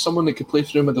 He was someone that could play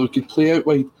through middle, could play out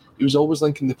wide. He was always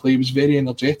linking the play. He was very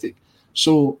energetic.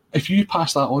 So if you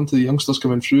pass that on to the youngsters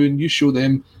coming through and you show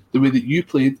them the way that you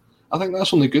played, I think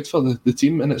that's only good for the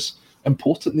team, and it's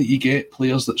important that you get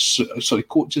players that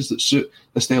coaches that suit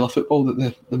the style of football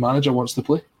that the manager wants to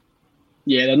play.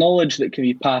 Yeah, the knowledge that can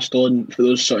be passed on for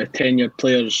those sort of tenured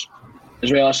players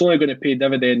as well, it's only going to pay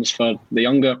dividends for the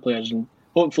younger players, and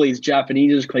hopefully his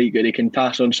Japanese is quite good. He can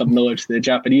pass on some knowledge to the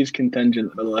Japanese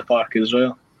contingent of the park as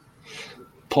well.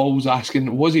 Paul's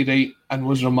asking, was he right and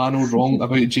was Romano wrong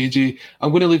about JJ?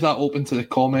 I'm going to leave that open to the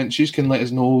comments. You can let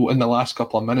us know in the last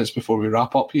couple of minutes before we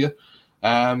wrap up here.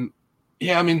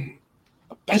 Yeah, I mean,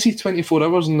 a busy 24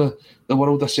 hours in the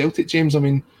world of Celtic, James. I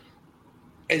mean,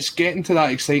 it's getting to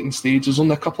that exciting stage. There's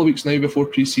only a couple of weeks now before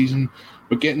pre-season.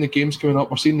 We're getting the games coming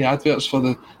up. We're seeing the adverts for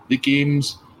the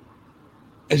games.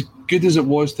 As good as it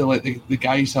was to let the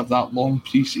guys have that long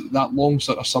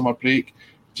sort of summer break,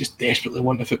 just desperately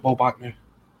want the football back now.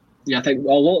 Yeah, I think a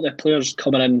lot of the players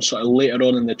coming in sort of later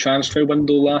on in the transfer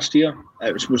window last year,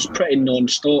 it was pretty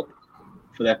non-stop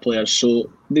for their players.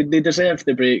 So they deserve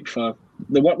the break for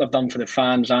the work they've done for the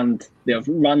fans, and they've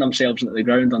ran themselves into the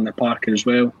ground on the park as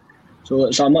well. So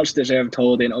it's a much-deserved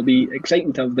holiday, and it'll be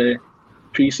exciting to have the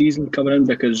pre-season coming in,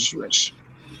 because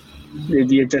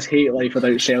You just hate life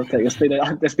without Celtic.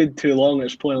 It's been too long.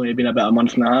 It's probably been about a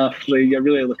month and a half. So you're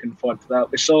really looking forward to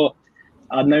that. We saw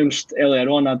announced earlier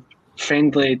on a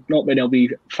friendly, not many will be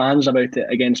fans about it,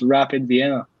 against Rapid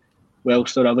Vienna.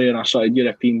 Whilst they're away on a sort of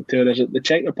European tour. Is it the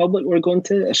Czech Republic we're going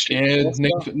to?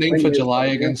 9th of July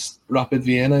against Rapid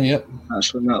Vienna, yep.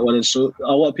 That's when that one is. So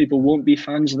a lot of people won't be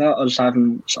fans of that, us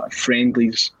having sort of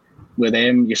friendlies with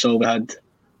them. You saw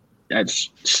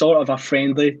it's sort of a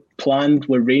friendly planned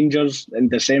with Rangers in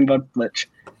December, which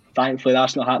thankfully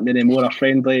that's not happening anymore. A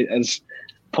friendly, as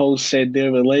Paul said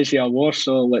there, with Legia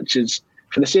Warsaw, which is,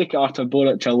 for the sake of Artur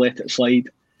Boruc, I'll let it slide.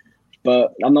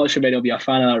 But I'm not sure maybe I'll be a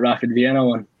fan of that Rapid Vienna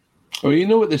one. Well, you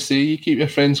know what they say, you keep your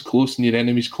friends close and your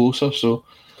enemies closer, so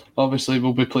obviously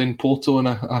we'll be playing Porto in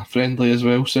a friendly as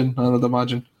well soon, I would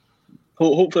imagine.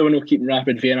 Hopefully we're not keeping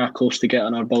Rapid Vienna close to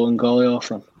getting our ball and golly off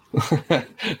them.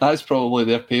 That's probably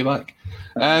their payback.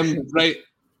 Right,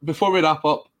 before we wrap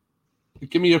up,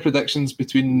 give me your predictions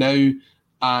between now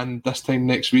and this time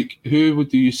next week. Who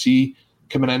do you see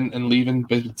coming in and leaving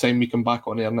by the time we come back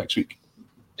on air next week?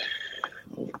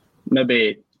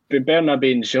 Maybe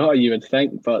Bernabei and Jota, you would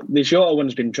think, but the Jota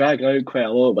one's been dragged out quite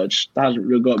a lot, which hasn't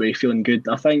really got me feeling good.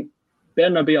 I think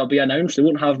Bernabei will be announced. They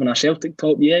won't have him in a Celtic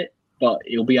top yet, but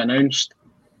he'll be announced.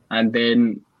 And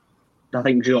then I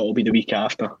think Jota will be the week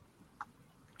after.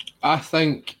 I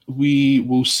think we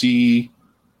will see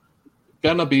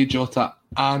Bernabei, Jota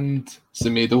and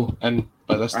Semedo in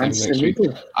by this time next week.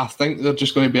 I think they're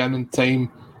just going to be in time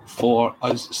for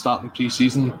us starting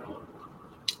pre-season.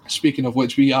 Speaking of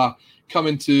which, we are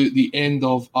coming to the end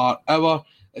of our hour.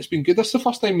 It's been good. This is the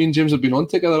first time me and James have been on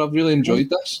together. I've really enjoyed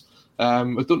this. I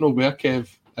don't know where Kev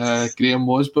Graham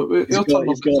was, but he'll turn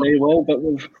up. But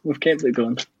we've kept it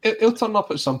going. He'll turn up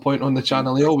at some point on the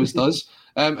channel. He always does.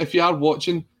 If you are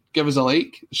watching, give us a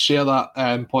like. Share that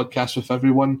podcast with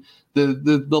everyone.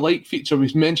 The like feature, we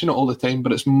mention it all the time,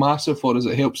 but it's massive for us.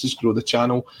 It helps us grow the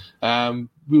channel.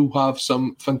 We'll have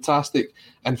some fantastic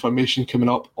information coming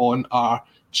up on our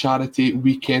charity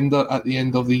weekender at the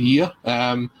end of the year.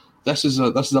 This is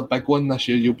a big one this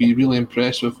year. You'll be really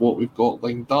impressed with what we've got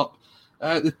lined up.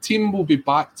 The team will be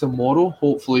back tomorrow.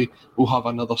 Hopefully we'll have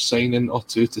another signing or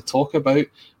two to talk about.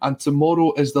 And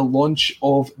tomorrow is the launch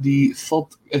of the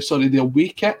away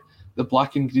kit, the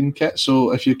black and green kit.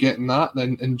 So if you're getting that,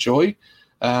 then enjoy.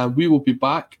 We will be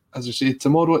back, as I say,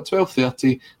 tomorrow at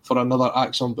 12:30 for another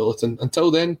Axon Bulletin. Until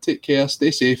then, take care,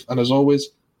 stay safe, and as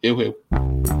always, hail, hail.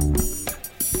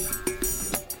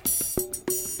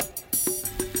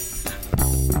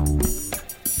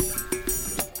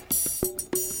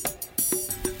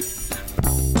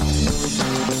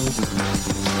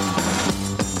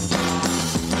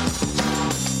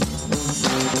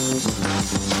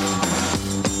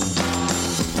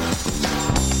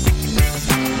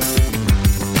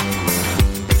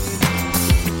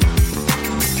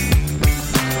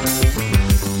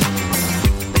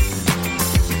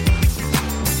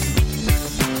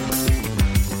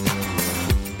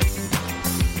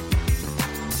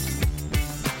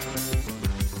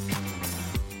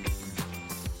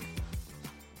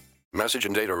 Message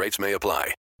and data rates may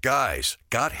apply. Guys,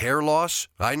 got hair loss?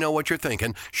 I know what you're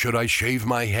thinking. Should I shave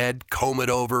my head, comb it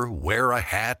over, wear a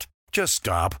hat? Just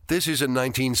stop. This isn't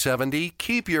 1970.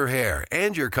 Keep your hair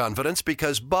and your confidence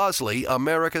because Bosley,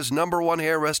 America's #1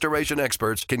 hair restoration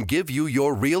experts, can give you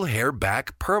your real hair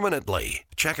back permanently.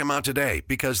 Check them out today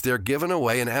because they're giving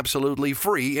away an absolutely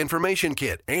free information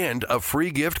kit and a free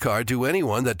gift card to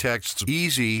anyone that texts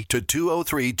EASY to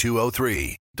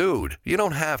 203-203. Dude, you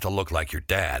don't have to look like your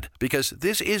dad because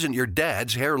this isn't your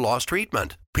dad's hair loss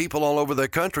treatment. People all over the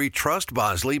country trust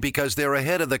Bosley because they're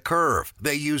ahead of the curve.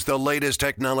 They use the latest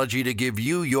technology to give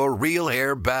you your real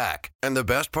hair back. And the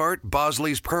best part,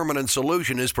 Bosley's permanent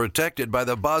solution is protected by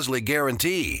the Bosley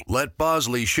Guarantee. Let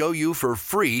Bosley show you for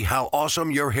free how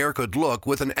awesome your hair could look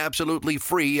with an absolutely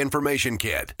free information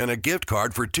kit and a gift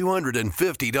card for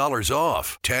 $250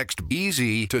 off. Text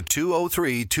EASY to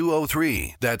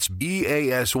 203-203. That's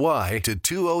EASY to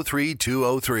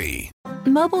 203-203.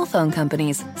 Mobile phone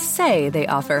companies say they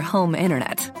offer home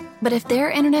internet. But if their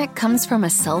internet comes from a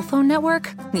cell phone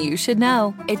network, you should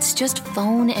know. It's just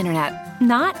phone internet,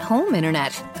 not home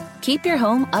internet. Keep your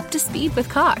home up to speed with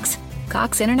Cox.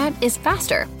 Cox internet is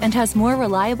faster and has more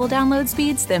reliable download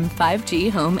speeds than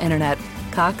 5G home internet.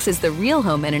 Cox is the real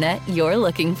home internet you're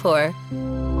looking for.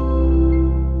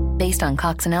 Based on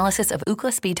Cox analysis of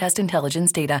Ookla speed test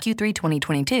intelligence data Q3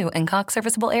 2022 and Cox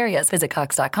serviceable areas. Visit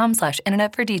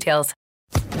cox.com/internet for details.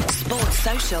 Sports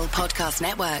Social Podcast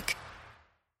Network.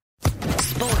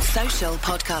 Sports Social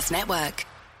Podcast Network.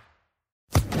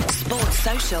 Sports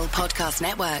Social Podcast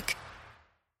Network.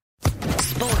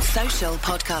 Sports Social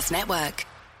Podcast Network.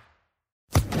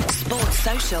 Sports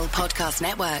Social Podcast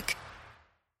Network.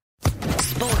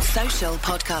 Sports Social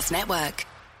Podcast Network.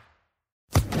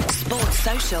 Sports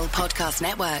Social Podcast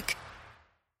Network.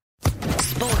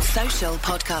 Sports Social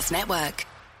Podcast Network.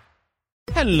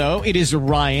 Hello, it is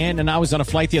Ryan, and I was on a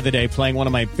flight the other day playing one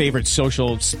of my favorite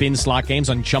social spin slot games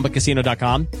on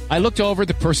ChumbaCasino.com. I looked over at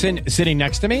the person sitting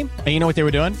next to me, and you know what they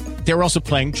were doing? They were also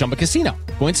playing Chumba Casino.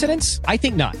 Coincidence? I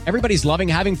think not. Everybody's loving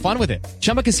having fun with it.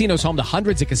 Chumba Casino is home to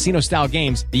hundreds of casino-style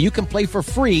games that you can play for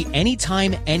free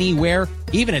anytime, anywhere,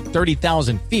 even at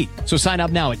 30,000 feet. So sign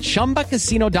up now at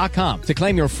ChumbaCasino.com to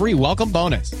claim your free welcome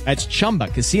bonus. That's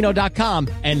ChumbaCasino.com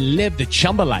and live the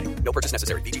Chumba life. No purchase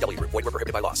necessary. VGW. Void where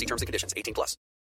prohibited by law. See terms and conditions. 18+.